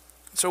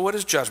 So what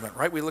is judgment,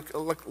 right? We look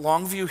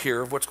long view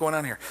here of what's going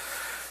on here.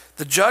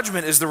 The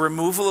judgment is the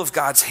removal of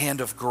God's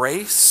hand of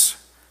grace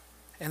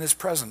and his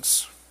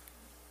presence.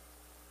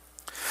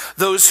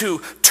 Those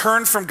who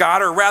turn from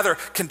God, or rather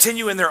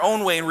continue in their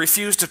own way and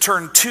refuse to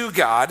turn to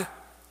God,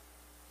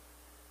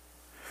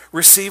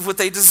 receive what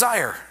they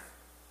desire: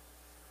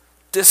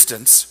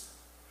 distance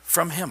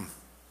from him.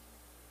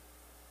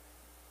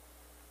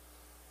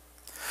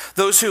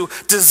 Those who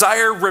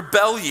desire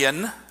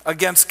rebellion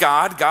against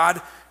God,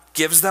 God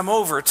gives them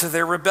over to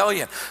their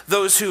rebellion.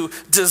 Those who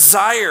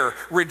desire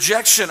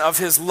rejection of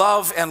his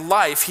love and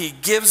life, he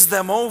gives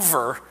them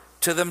over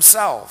to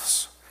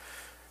themselves.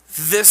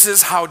 this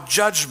is how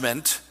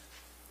judgment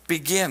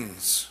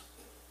begins.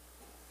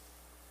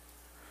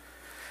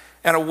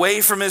 And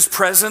away from his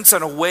presence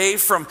and away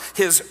from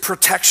his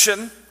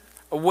protection,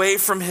 away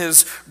from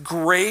his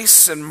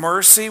grace and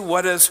mercy,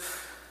 what is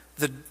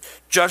the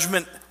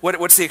judgment?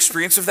 What's the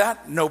experience of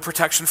that? No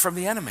protection from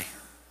the enemy.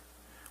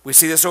 We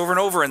see this over and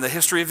over in the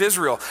history of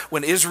Israel.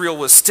 When Israel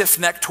was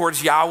stiff-necked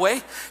towards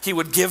Yahweh, he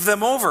would give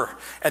them over,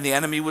 and the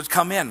enemy would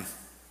come in,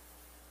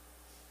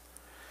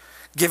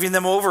 giving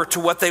them over to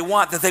what they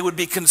want, that they would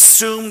be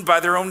consumed by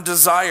their own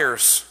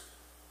desires.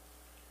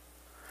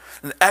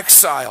 An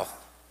exile,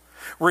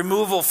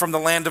 removal from the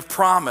land of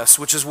promise,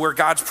 which is where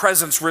God's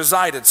presence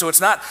resided. So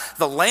it's not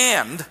the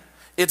land,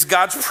 it's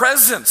God's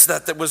presence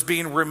that was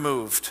being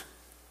removed.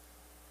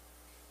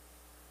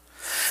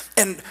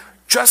 And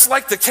just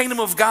like the kingdom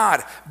of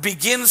God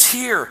begins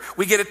here,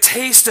 we get a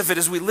taste of it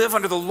as we live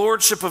under the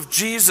lordship of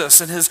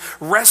Jesus and his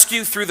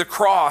rescue through the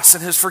cross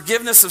and his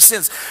forgiveness of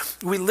sins.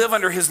 We live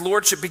under his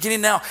lordship beginning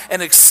now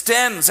and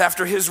extends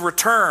after his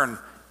return,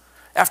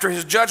 after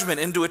his judgment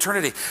into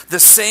eternity. The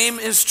same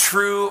is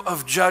true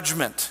of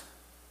judgment.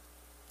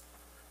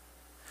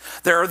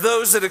 There are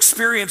those that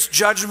experience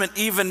judgment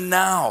even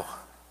now.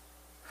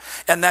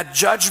 And that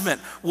judgment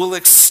will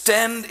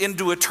extend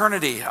into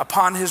eternity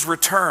upon his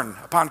return,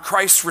 upon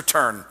Christ's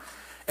return,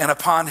 and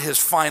upon his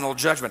final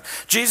judgment.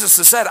 Jesus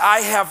has said,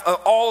 I have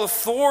all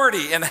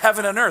authority in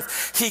heaven and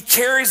earth. He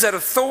carries that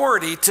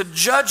authority to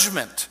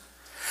judgment.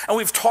 And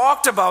we've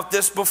talked about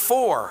this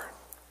before.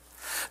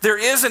 There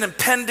is an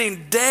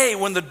impending day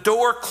when the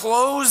door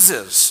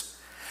closes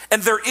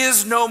and there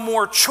is no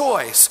more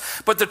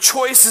choice, but the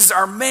choices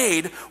are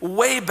made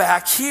way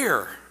back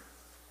here.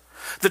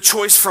 The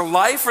choice for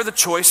life or the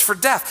choice for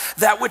death.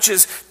 That which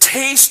is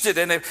tasted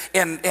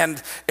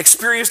and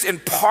experienced in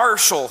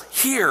partial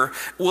here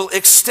will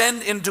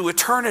extend into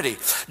eternity.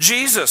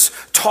 Jesus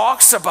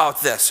talks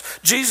about this.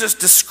 Jesus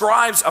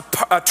describes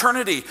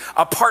eternity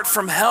apart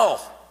from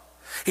hell.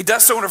 He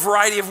does so in a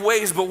variety of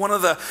ways, but one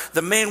of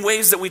the main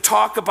ways that we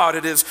talk about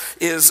it is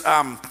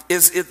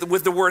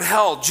with the word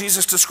hell.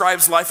 Jesus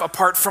describes life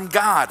apart from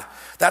God.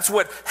 That's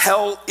what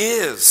hell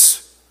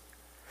is.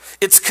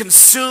 It's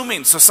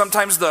consuming. So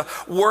sometimes the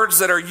words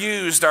that are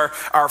used are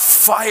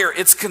fire.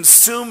 It's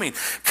consuming.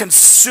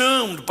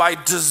 Consumed by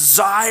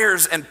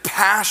desires and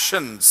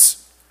passions.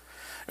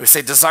 We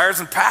say desires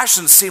and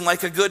passions seem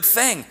like a good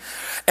thing.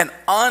 An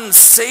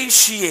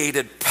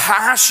unsatiated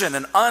passion,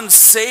 an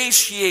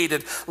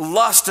unsatiated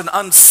lust, an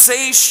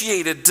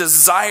unsatiated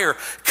desire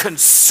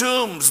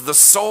consumes the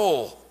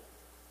soul.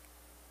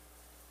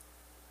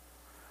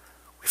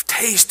 We've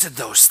tasted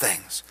those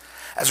things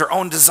as our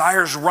own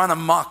desires run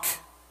amok.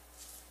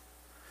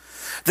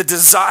 The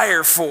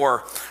desire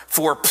for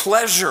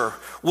pleasure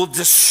will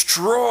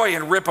destroy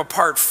and rip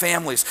apart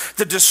families.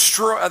 The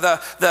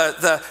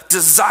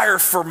desire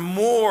for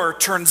more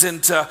turns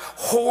into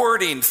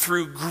hoarding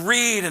through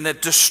greed, and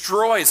it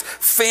destroys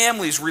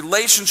families,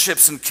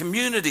 relationships, and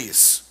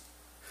communities.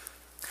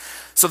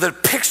 So the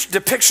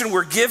depiction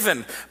we're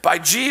given by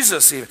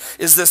Jesus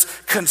is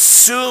this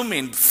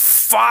consuming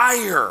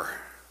fire.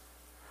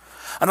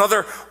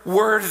 Another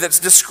word that's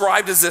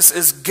described as this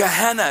is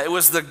Gehenna. It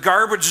was the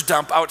garbage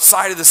dump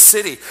outside of the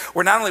city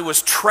where not only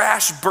was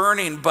trash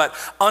burning, but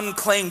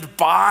unclaimed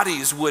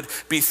bodies would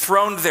be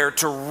thrown there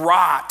to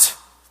rot,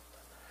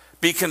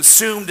 be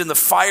consumed in the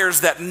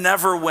fires that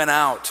never went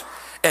out,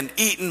 and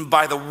eaten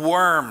by the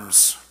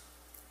worms.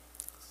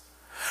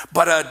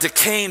 But a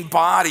decaying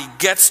body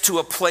gets to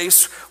a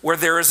place where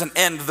there is an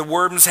end. The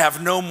worms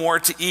have no more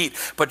to eat.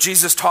 But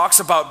Jesus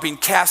talks about being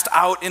cast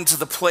out into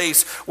the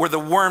place where the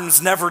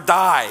worms never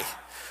die.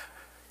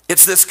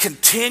 It's this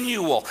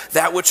continual,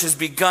 that which has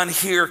begun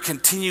here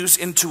continues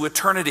into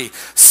eternity.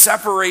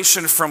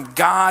 Separation from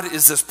God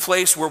is this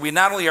place where we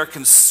not only are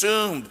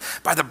consumed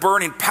by the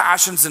burning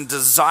passions and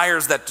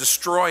desires that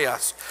destroy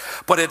us,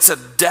 but it's a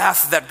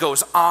death that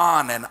goes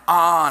on and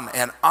on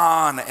and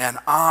on and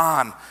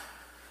on.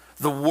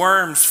 The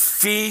worms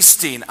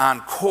feasting on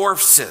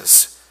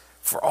corpses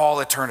for all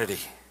eternity.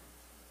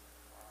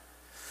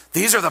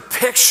 These are the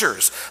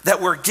pictures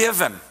that we're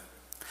given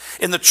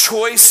in the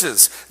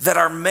choices that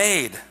are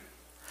made.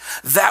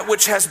 That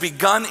which has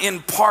begun in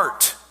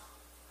part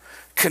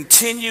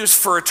continues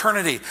for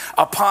eternity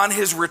upon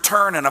his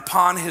return and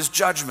upon his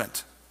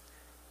judgment.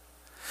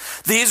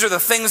 These are the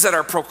things that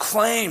are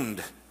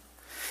proclaimed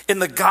in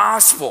the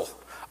gospel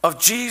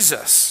of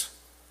Jesus.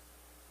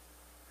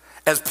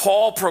 As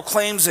Paul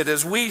proclaims it,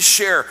 as we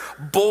share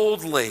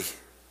boldly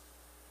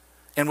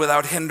and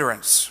without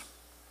hindrance.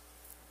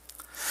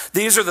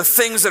 These are the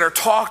things that are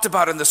talked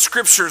about in the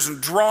scriptures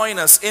and drawing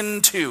us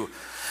into,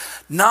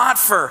 not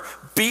for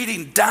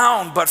beating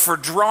down, but for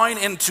drawing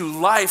into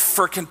life,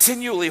 for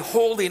continually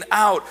holding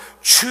out.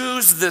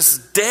 Choose this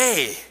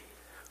day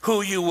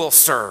who you will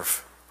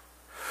serve.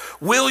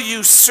 Will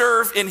you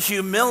serve in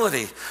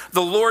humility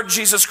the Lord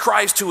Jesus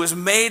Christ, who has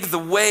made the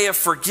way of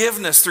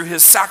forgiveness through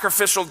his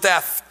sacrificial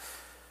death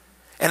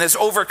and has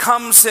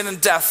overcome sin and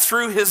death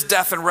through his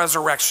death and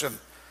resurrection?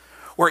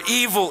 where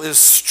evil is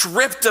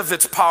stripped of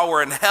its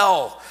power and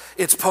hell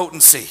its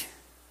potency?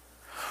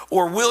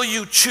 Or will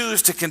you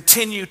choose to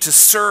continue to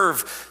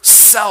serve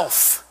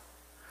self,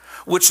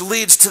 which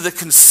leads to the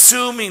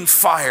consuming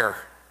fire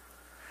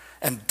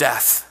and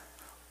death,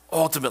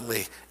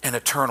 ultimately an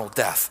eternal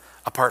death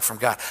apart from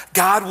God?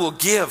 God will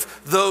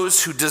give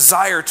those who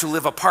desire to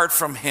live apart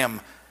from him,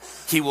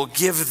 he will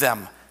give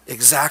them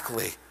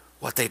exactly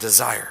what they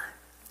desire.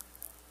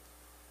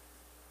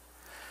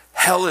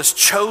 Hell is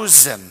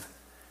chosen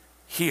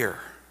here.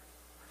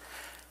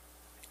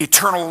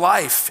 Eternal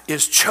life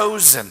is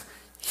chosen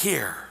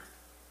here.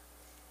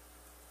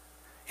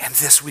 And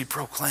this we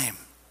proclaim.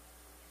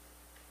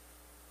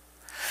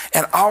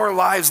 And our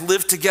lives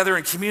lived together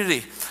in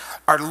community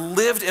are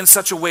lived in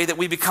such a way that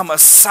we become a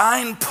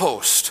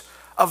signpost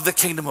of the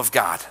kingdom of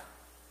God,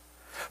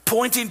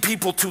 pointing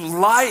people to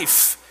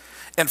life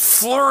and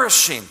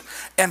flourishing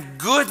and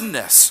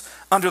goodness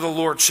under the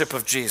lordship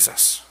of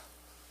Jesus.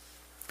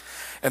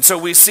 And so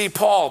we see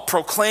Paul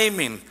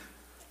proclaiming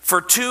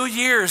for 2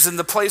 years in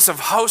the place of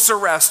house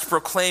arrest,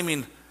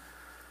 proclaiming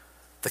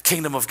the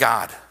kingdom of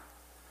God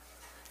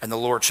and the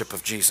lordship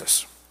of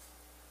Jesus.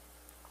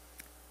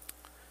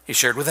 He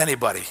shared with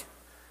anybody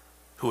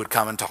who would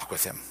come and talk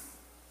with him.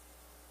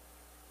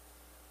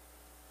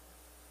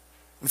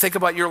 And think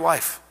about your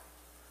life.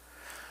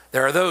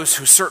 There are those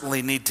who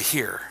certainly need to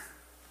hear,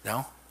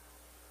 no?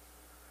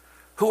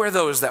 Who are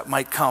those that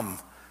might come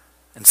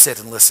and sit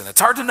and listen?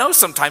 It's hard to know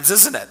sometimes,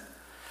 isn't it?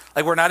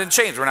 Like, we're not in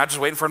chains. We're not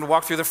just waiting for him to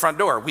walk through the front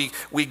door.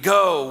 We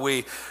go,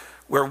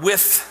 we're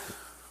with,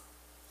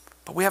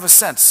 but we have a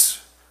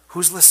sense.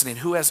 Who's listening?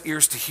 Who has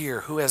ears to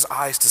hear? Who has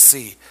eyes to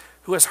see?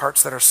 Who has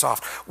hearts that are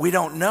soft? We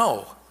don't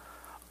know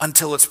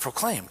until it's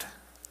proclaimed.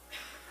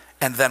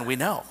 And then we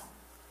know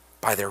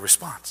by their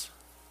response.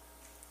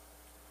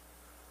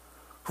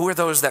 Who are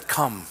those that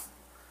come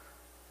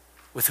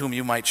with whom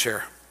you might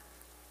share?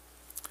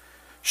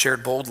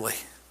 Shared boldly,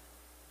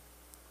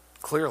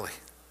 clearly.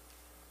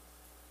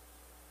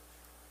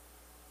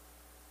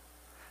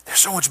 There's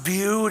so much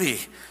beauty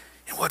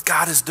in what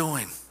God is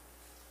doing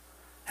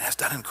and has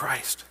done in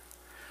Christ.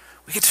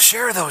 We get to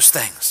share those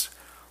things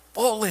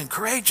boldly and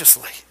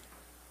courageously.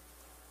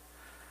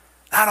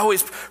 Not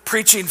always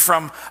preaching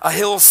from a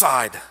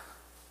hillside,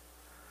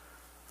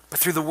 but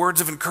through the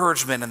words of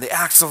encouragement and the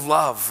acts of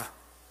love,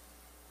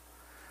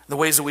 the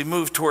ways that we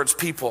move towards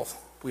people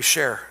we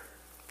share.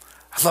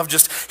 I love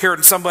just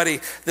hearing somebody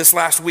this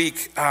last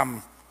week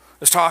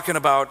was talking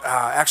about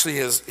actually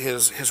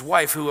his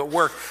wife, who at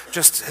work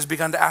just has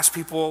begun to ask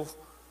people,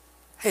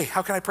 hey,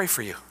 how can I pray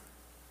for you?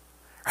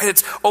 Right?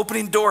 It's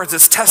opening doors,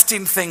 it's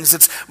testing things,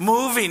 it's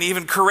moving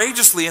even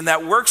courageously in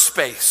that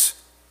workspace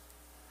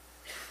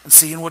and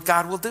seeing what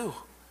God will do.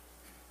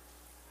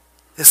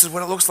 This is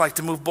what it looks like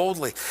to move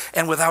boldly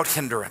and without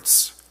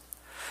hindrance.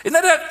 Isn't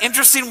that an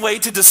interesting way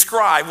to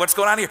describe what's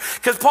going on here?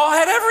 Because Paul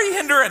had every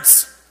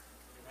hindrance.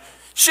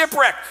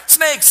 Shipwreck,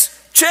 snakes,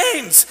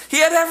 chains. He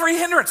had every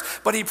hindrance,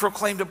 but he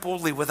proclaimed it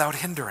boldly without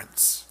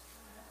hindrance.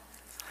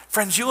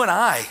 Friends, you and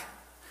I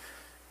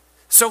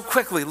so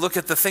quickly look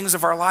at the things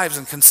of our lives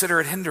and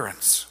consider it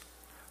hindrance.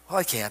 Well,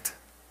 I can't.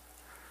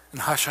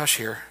 And hush, hush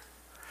here.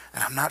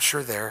 And I'm not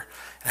sure there.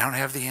 And I don't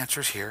have the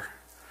answers here.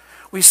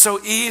 We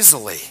so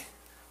easily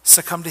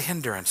succumb to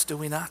hindrance, do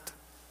we not?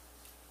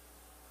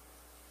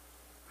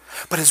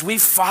 But as we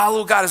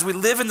follow God, as we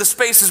live in the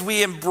spaces,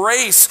 we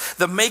embrace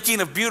the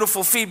making of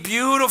beautiful feet.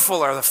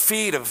 Beautiful are the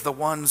feet of the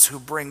ones who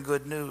bring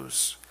good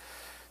news.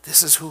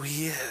 This is who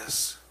he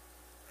is.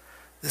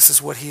 This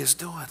is what he is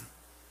doing.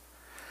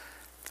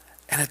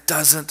 And it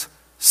doesn't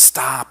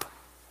stop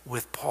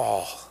with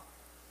Paul.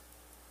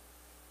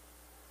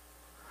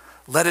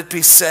 Let it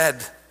be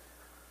said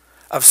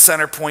of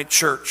Centerpoint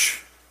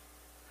Church,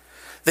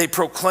 they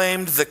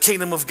proclaimed the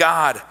kingdom of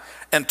God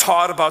and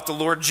taught about the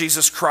Lord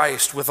Jesus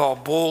Christ with all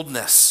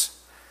boldness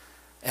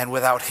and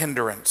without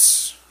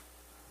hindrance.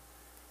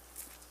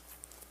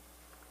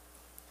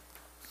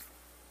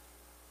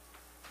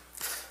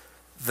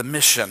 The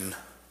mission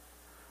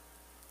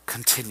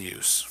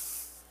continues.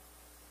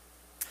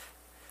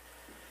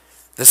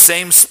 The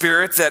same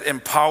Spirit that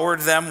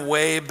empowered them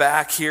way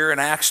back here in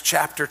Acts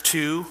chapter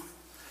 2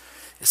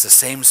 is the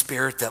same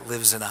Spirit that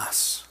lives in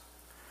us.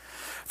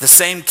 The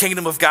same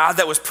kingdom of God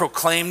that was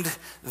proclaimed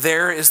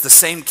there is the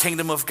same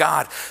kingdom of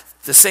God.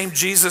 The same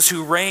Jesus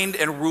who reigned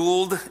and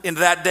ruled in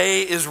that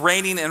day is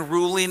reigning and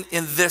ruling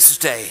in this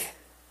day.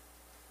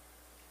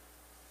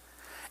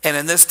 And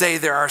in this day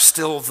there are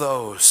still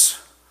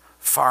those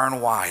far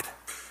and wide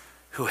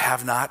who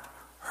have not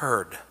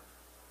heard.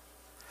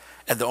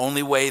 And the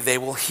only way they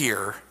will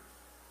hear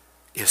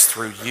is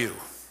through you,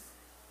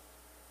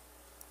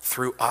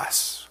 through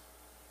us.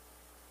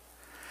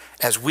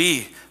 As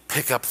we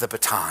pick up the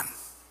baton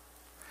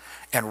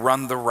and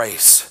run the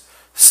race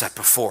set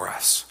before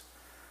us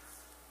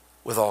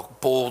with all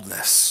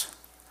boldness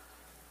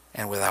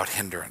and without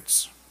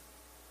hindrance.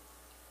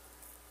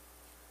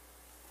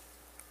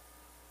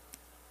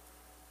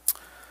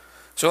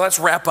 So let's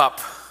wrap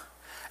up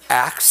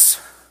Acts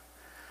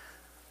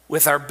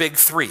with our big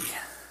three,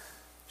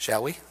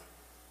 shall we?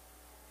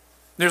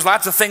 There's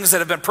lots of things that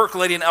have been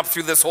percolating up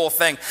through this whole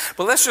thing.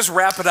 But let's just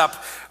wrap it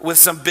up with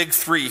some big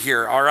three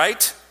here, all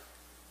right?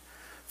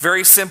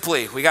 Very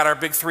simply, we got our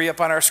big three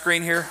up on our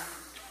screen here.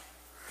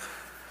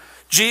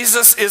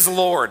 Jesus is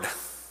Lord.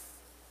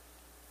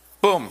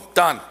 Boom,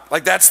 done.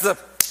 Like that's the,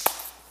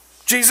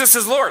 Jesus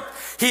is Lord.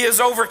 He has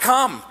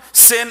overcome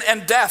sin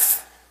and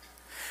death.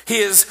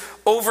 He has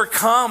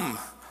overcome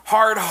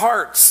hard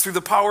hearts through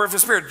the power of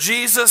his Spirit.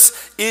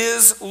 Jesus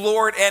is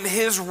Lord, and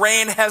his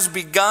reign has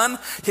begun.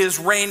 His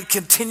reign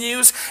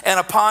continues, and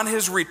upon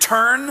his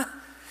return,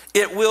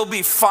 it will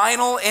be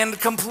final and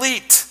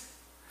complete.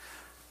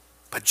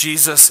 But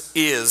Jesus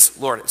is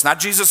Lord. It's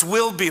not Jesus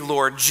will be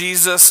Lord.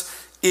 Jesus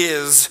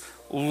is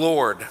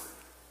Lord.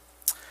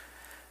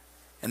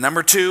 And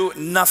number two,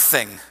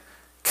 nothing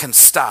can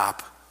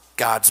stop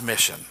God's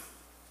mission.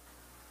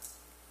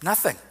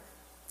 Nothing.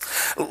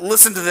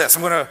 Listen to this.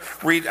 I want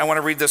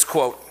to read this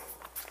quote.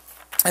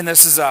 And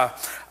this is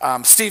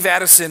Steve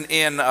Addison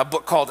in a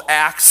book called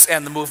Acts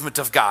and the Movement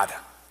of God.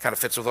 Kind of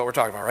fits with what we're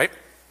talking about, right?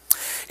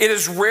 It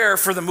is rare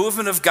for the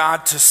movement of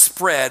God to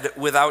spread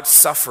without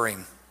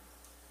suffering.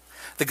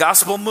 The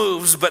gospel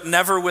moves, but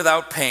never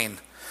without pain.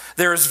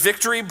 There is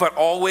victory, but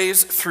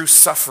always through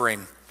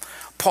suffering.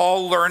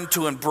 Paul learned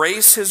to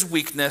embrace his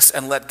weakness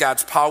and let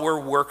God's power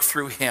work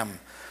through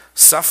him.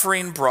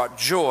 Suffering brought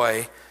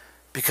joy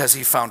because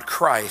he found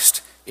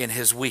Christ in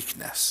his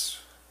weakness.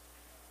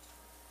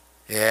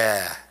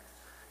 Yeah,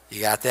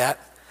 you got that?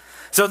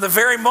 So in the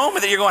very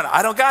moment that you're going,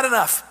 I don't got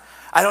enough.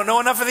 I don't know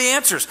enough of the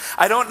answers.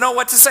 I don't know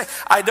what to say.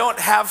 I don't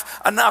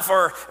have enough.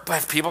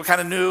 But people kind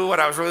of knew what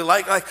I was really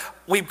like. Like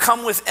we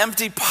come with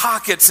empty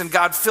pockets and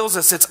God fills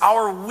us. It's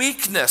our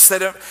weakness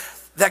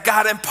that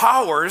God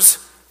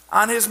empowers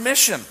on his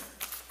mission.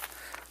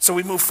 So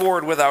we move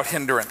forward without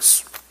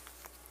hindrance.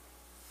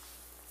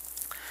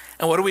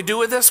 And what do we do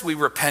with this? We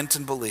repent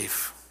and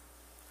believe.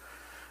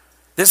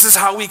 This is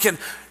how we can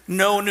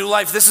know new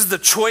life. This is the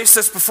choice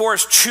that's before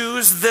us.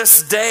 Choose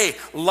this day,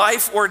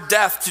 life or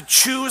death. To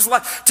choose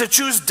life, to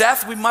choose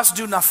death, we must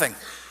do nothing.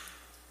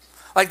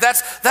 Like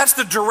that's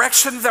the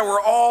direction that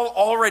we're all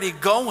already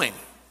going.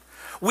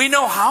 We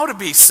know how to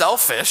be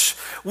selfish.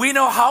 We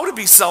know how to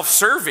be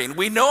self-serving.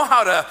 We know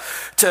how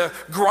to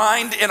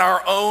grind in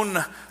our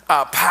own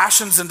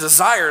passions and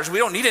desires. We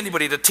don't need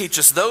anybody to teach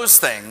us those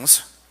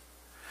things.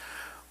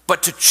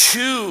 But to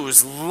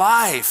choose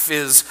life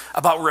is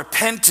about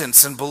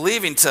repentance and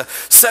believing, to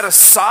set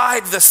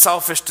aside the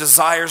selfish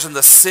desires and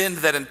the sin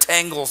that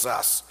entangles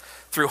us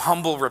through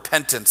humble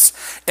repentance,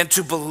 and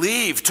to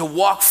believe, to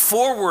walk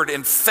forward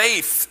in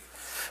faith.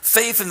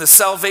 Faith in the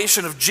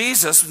salvation of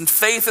Jesus and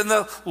faith in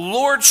the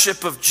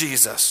lordship of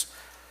Jesus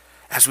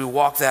as we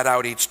walk that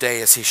out each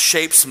day as he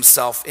shapes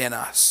himself in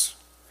us.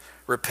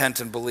 Repent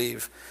and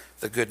believe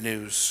the good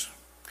news.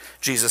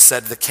 Jesus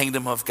said, the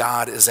kingdom of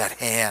God is at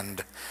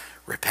hand.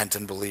 Repent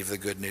and believe the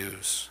good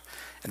news.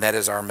 And that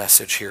is our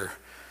message here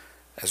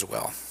as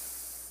well.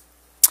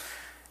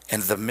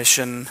 And the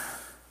mission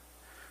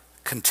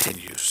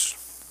continues.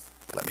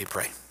 Let me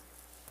pray.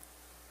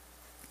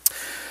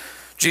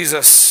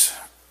 Jesus,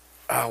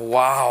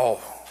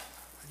 wow,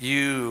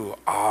 you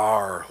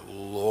are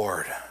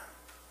Lord.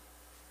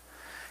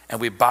 And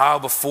we bow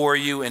before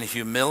you in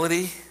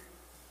humility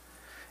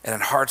and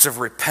in hearts of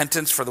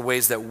repentance for the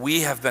ways that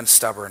we have been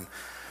stubborn,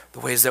 the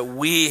ways that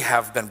we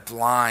have been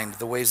blind,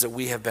 the ways that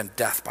we have been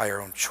deaf by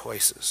our own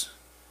choices.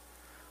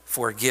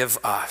 Forgive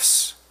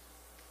us.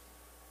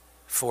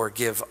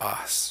 Forgive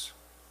us.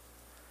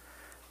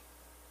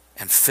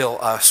 And fill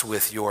us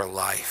with your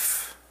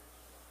life,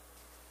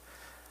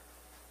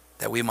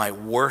 that we might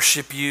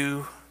worship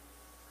you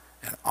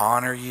and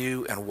honor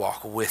you and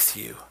walk with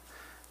you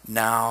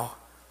now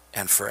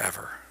and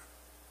forever.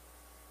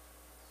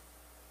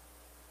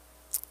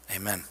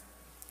 Amen.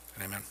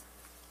 Amen.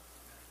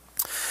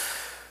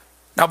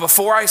 Now,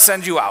 before I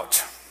send you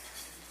out,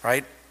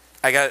 right,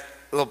 I got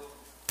a little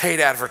paid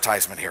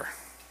advertisement here,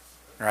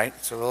 right?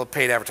 So a little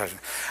paid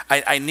advertisement.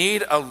 I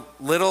need a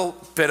little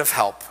bit of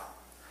help.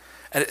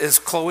 And is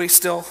Chloe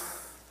still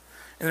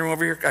in the room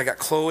over here? I got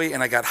Chloe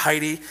and I got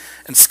Heidi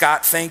and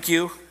Scott. Thank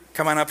you.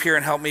 Come on up here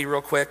and help me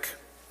real quick.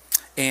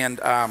 And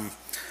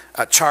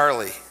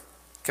Charlie,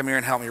 come here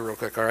and help me real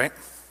quick. All right.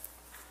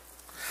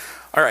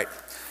 All right.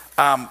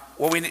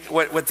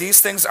 What these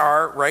things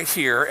are right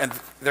here, and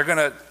they're going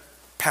to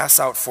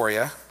pass out for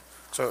you.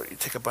 So you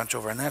take a bunch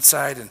over on that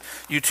side, and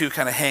you two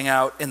kind of hang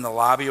out in the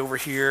lobby over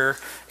here.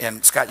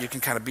 And Scott, you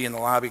can kind of be in the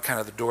lobby, kind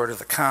of the door to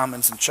the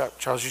commons. And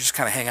Charles, you just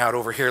kind of hang out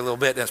over here a little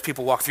bit. And as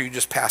people walk through, you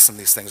just pass them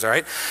these things, all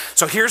right?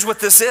 So here's what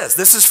this is.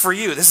 This is for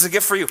you. This is a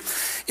gift for you.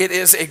 It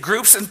is a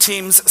groups and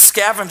teams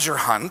scavenger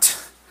hunt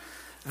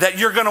that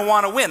you're going to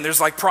want to win. There's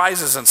like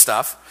prizes and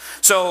stuff.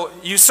 So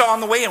you saw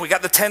on the way in, we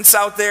got the tents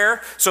out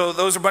there. So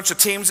those are a bunch of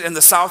teams. In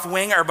the south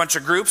wing are a bunch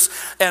of groups.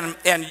 And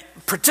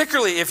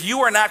particularly if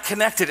you are not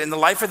connected in the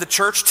life of the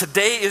church,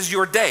 today is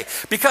your day.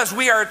 Because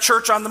we are a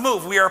church on the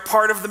move. We are a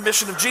part of the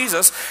mission of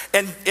Jesus.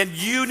 And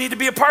you need to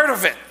be a part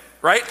of it.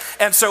 right?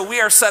 And so we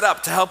are set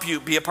up to help you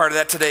be a part of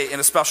that today in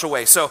a special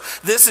way. So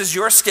this is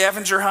your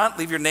scavenger hunt.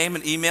 Leave your name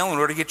and email in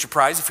order to get your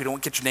prize. If you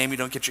don't get your name, you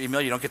don't get your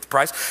email, you don't get the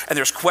prize. And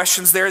there's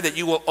questions there that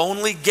you will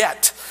only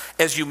get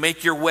as you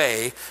make your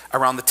way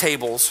around the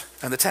tables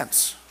and the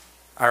tents,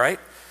 all right?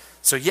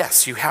 So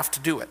yes, you have to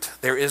do it.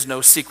 There is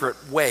no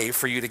secret way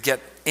for you to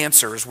get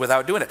answers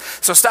without doing it.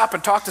 So stop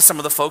and talk to some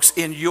of the folks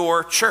in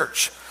your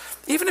church.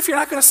 Even if you're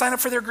not going to sign up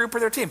for their group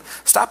or their team,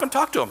 stop and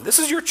talk to them. This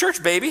is your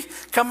church, baby.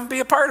 Come and be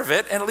a part of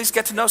it and at least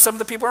get to know some of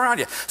the people around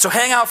you. So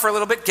hang out for a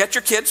little bit, get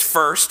your kids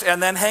first,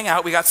 and then hang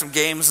out. We got some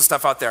games and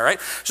stuff out there, right?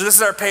 So this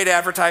is our paid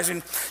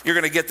advertising. You're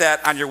going to get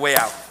that on your way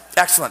out.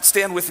 Excellent.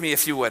 Stand with me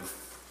if you would.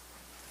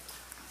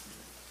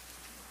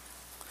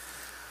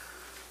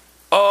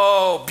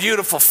 Oh,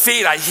 beautiful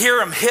feet. I hear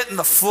them hitting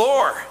the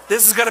floor.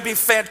 This is going to be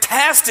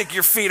fantastic.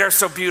 Your feet are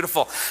so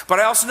beautiful. But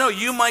I also know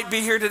you might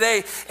be here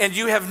today and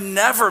you have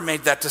never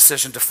made that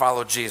decision to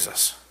follow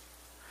Jesus.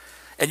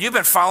 And you've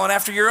been following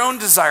after your own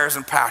desires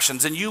and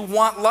passions, and you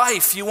want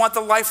life. You want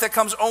the life that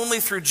comes only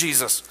through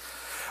Jesus.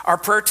 Our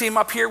prayer team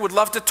up here would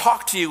love to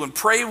talk to you and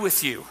pray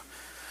with you.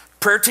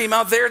 Prayer team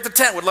out there at the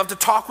tent would love to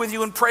talk with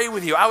you and pray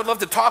with you. I would love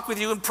to talk with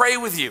you and pray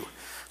with you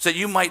so that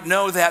you might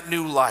know that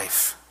new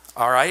life.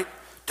 All right?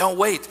 Don't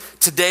wait.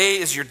 Today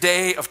is your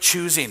day of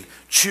choosing.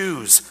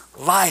 Choose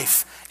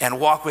life and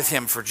walk with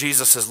him, for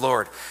Jesus is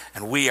Lord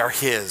and we are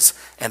his,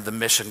 and the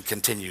mission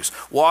continues.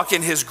 Walk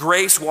in his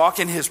grace, walk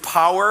in his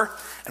power,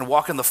 and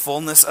walk in the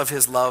fullness of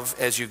his love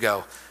as you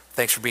go.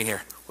 Thanks for being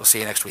here. We'll see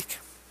you next week.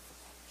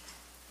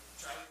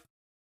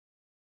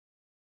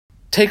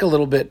 Take a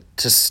little bit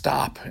to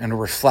stop and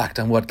reflect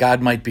on what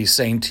God might be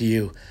saying to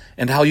you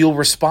and how you'll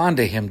respond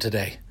to him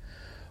today.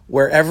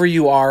 Wherever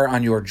you are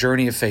on your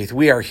journey of faith,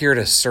 we are here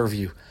to serve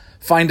you.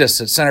 Find us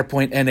at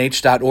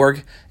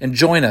centerpointnh.org and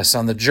join us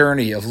on the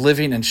journey of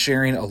living and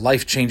sharing a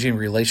life-changing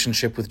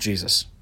relationship with Jesus.